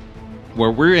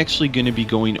 where we're actually going to be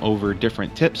going over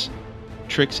different tips,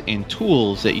 tricks, and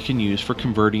tools that you can use for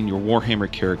converting your Warhammer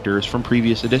characters from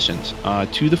previous editions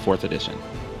to the 4th edition.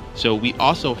 So we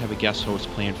also have a guest host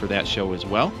planned for that show as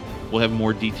well. We'll have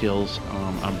more details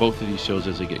on both of these shows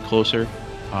as they get closer.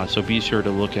 So be sure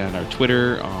to look at our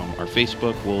Twitter, our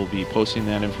Facebook. We'll be posting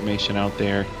that information out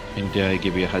there and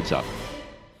give you a heads up.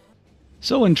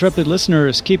 So, intrepid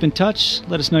listeners, keep in touch.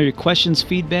 Let us know your questions,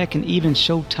 feedback, and even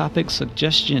show topic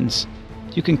suggestions.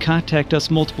 You can contact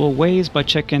us multiple ways by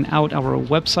checking out our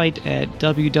website at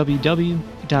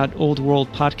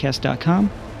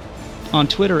www.oldworldpodcast.com, on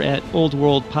Twitter at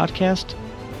oldworldpodcast,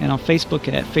 and on Facebook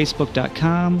at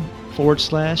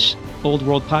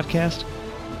facebook.com/oldworldpodcast.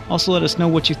 Also, let us know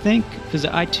what you think.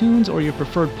 Visit iTunes or your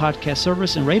preferred podcast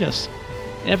service and rate us.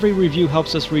 Every review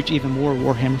helps us reach even more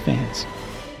Warhammer fans.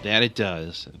 That it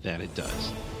does.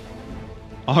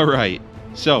 All right.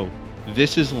 So,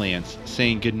 this is Lance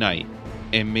saying goodnight,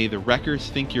 and may the wreckers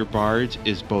think your barge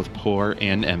is both poor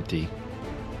and empty.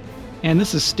 And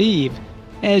this is Steve.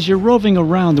 As you're roving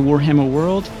around the Warhammer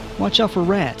world, watch out for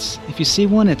rats. If you see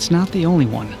one, it's not the only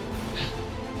one.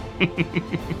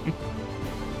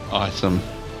 Awesome.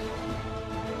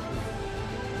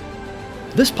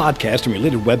 This podcast and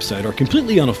related website are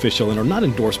completely unofficial and are not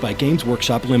endorsed by Games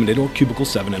Workshop Limited or Cubicle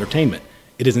 7 Entertainment.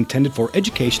 It is intended for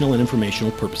educational and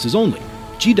informational purposes only.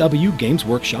 GW, Games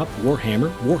Workshop,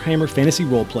 Warhammer, Warhammer Fantasy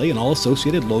Roleplay, and all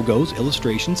associated logos,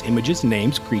 illustrations, images,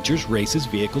 names, creatures, races,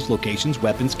 vehicles, locations,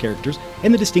 weapons, characters,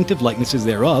 and the distinctive likenesses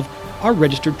thereof are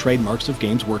registered trademarks of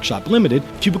Games Workshop Limited,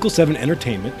 Cubicle 7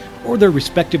 Entertainment, or their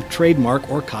respective trademark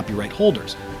or copyright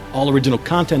holders. All original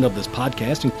content of this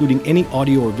podcast, including any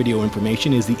audio or video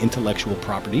information, is the intellectual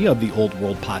property of the Old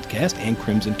World Podcast and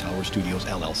Crimson Tower Studios,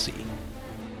 LLC.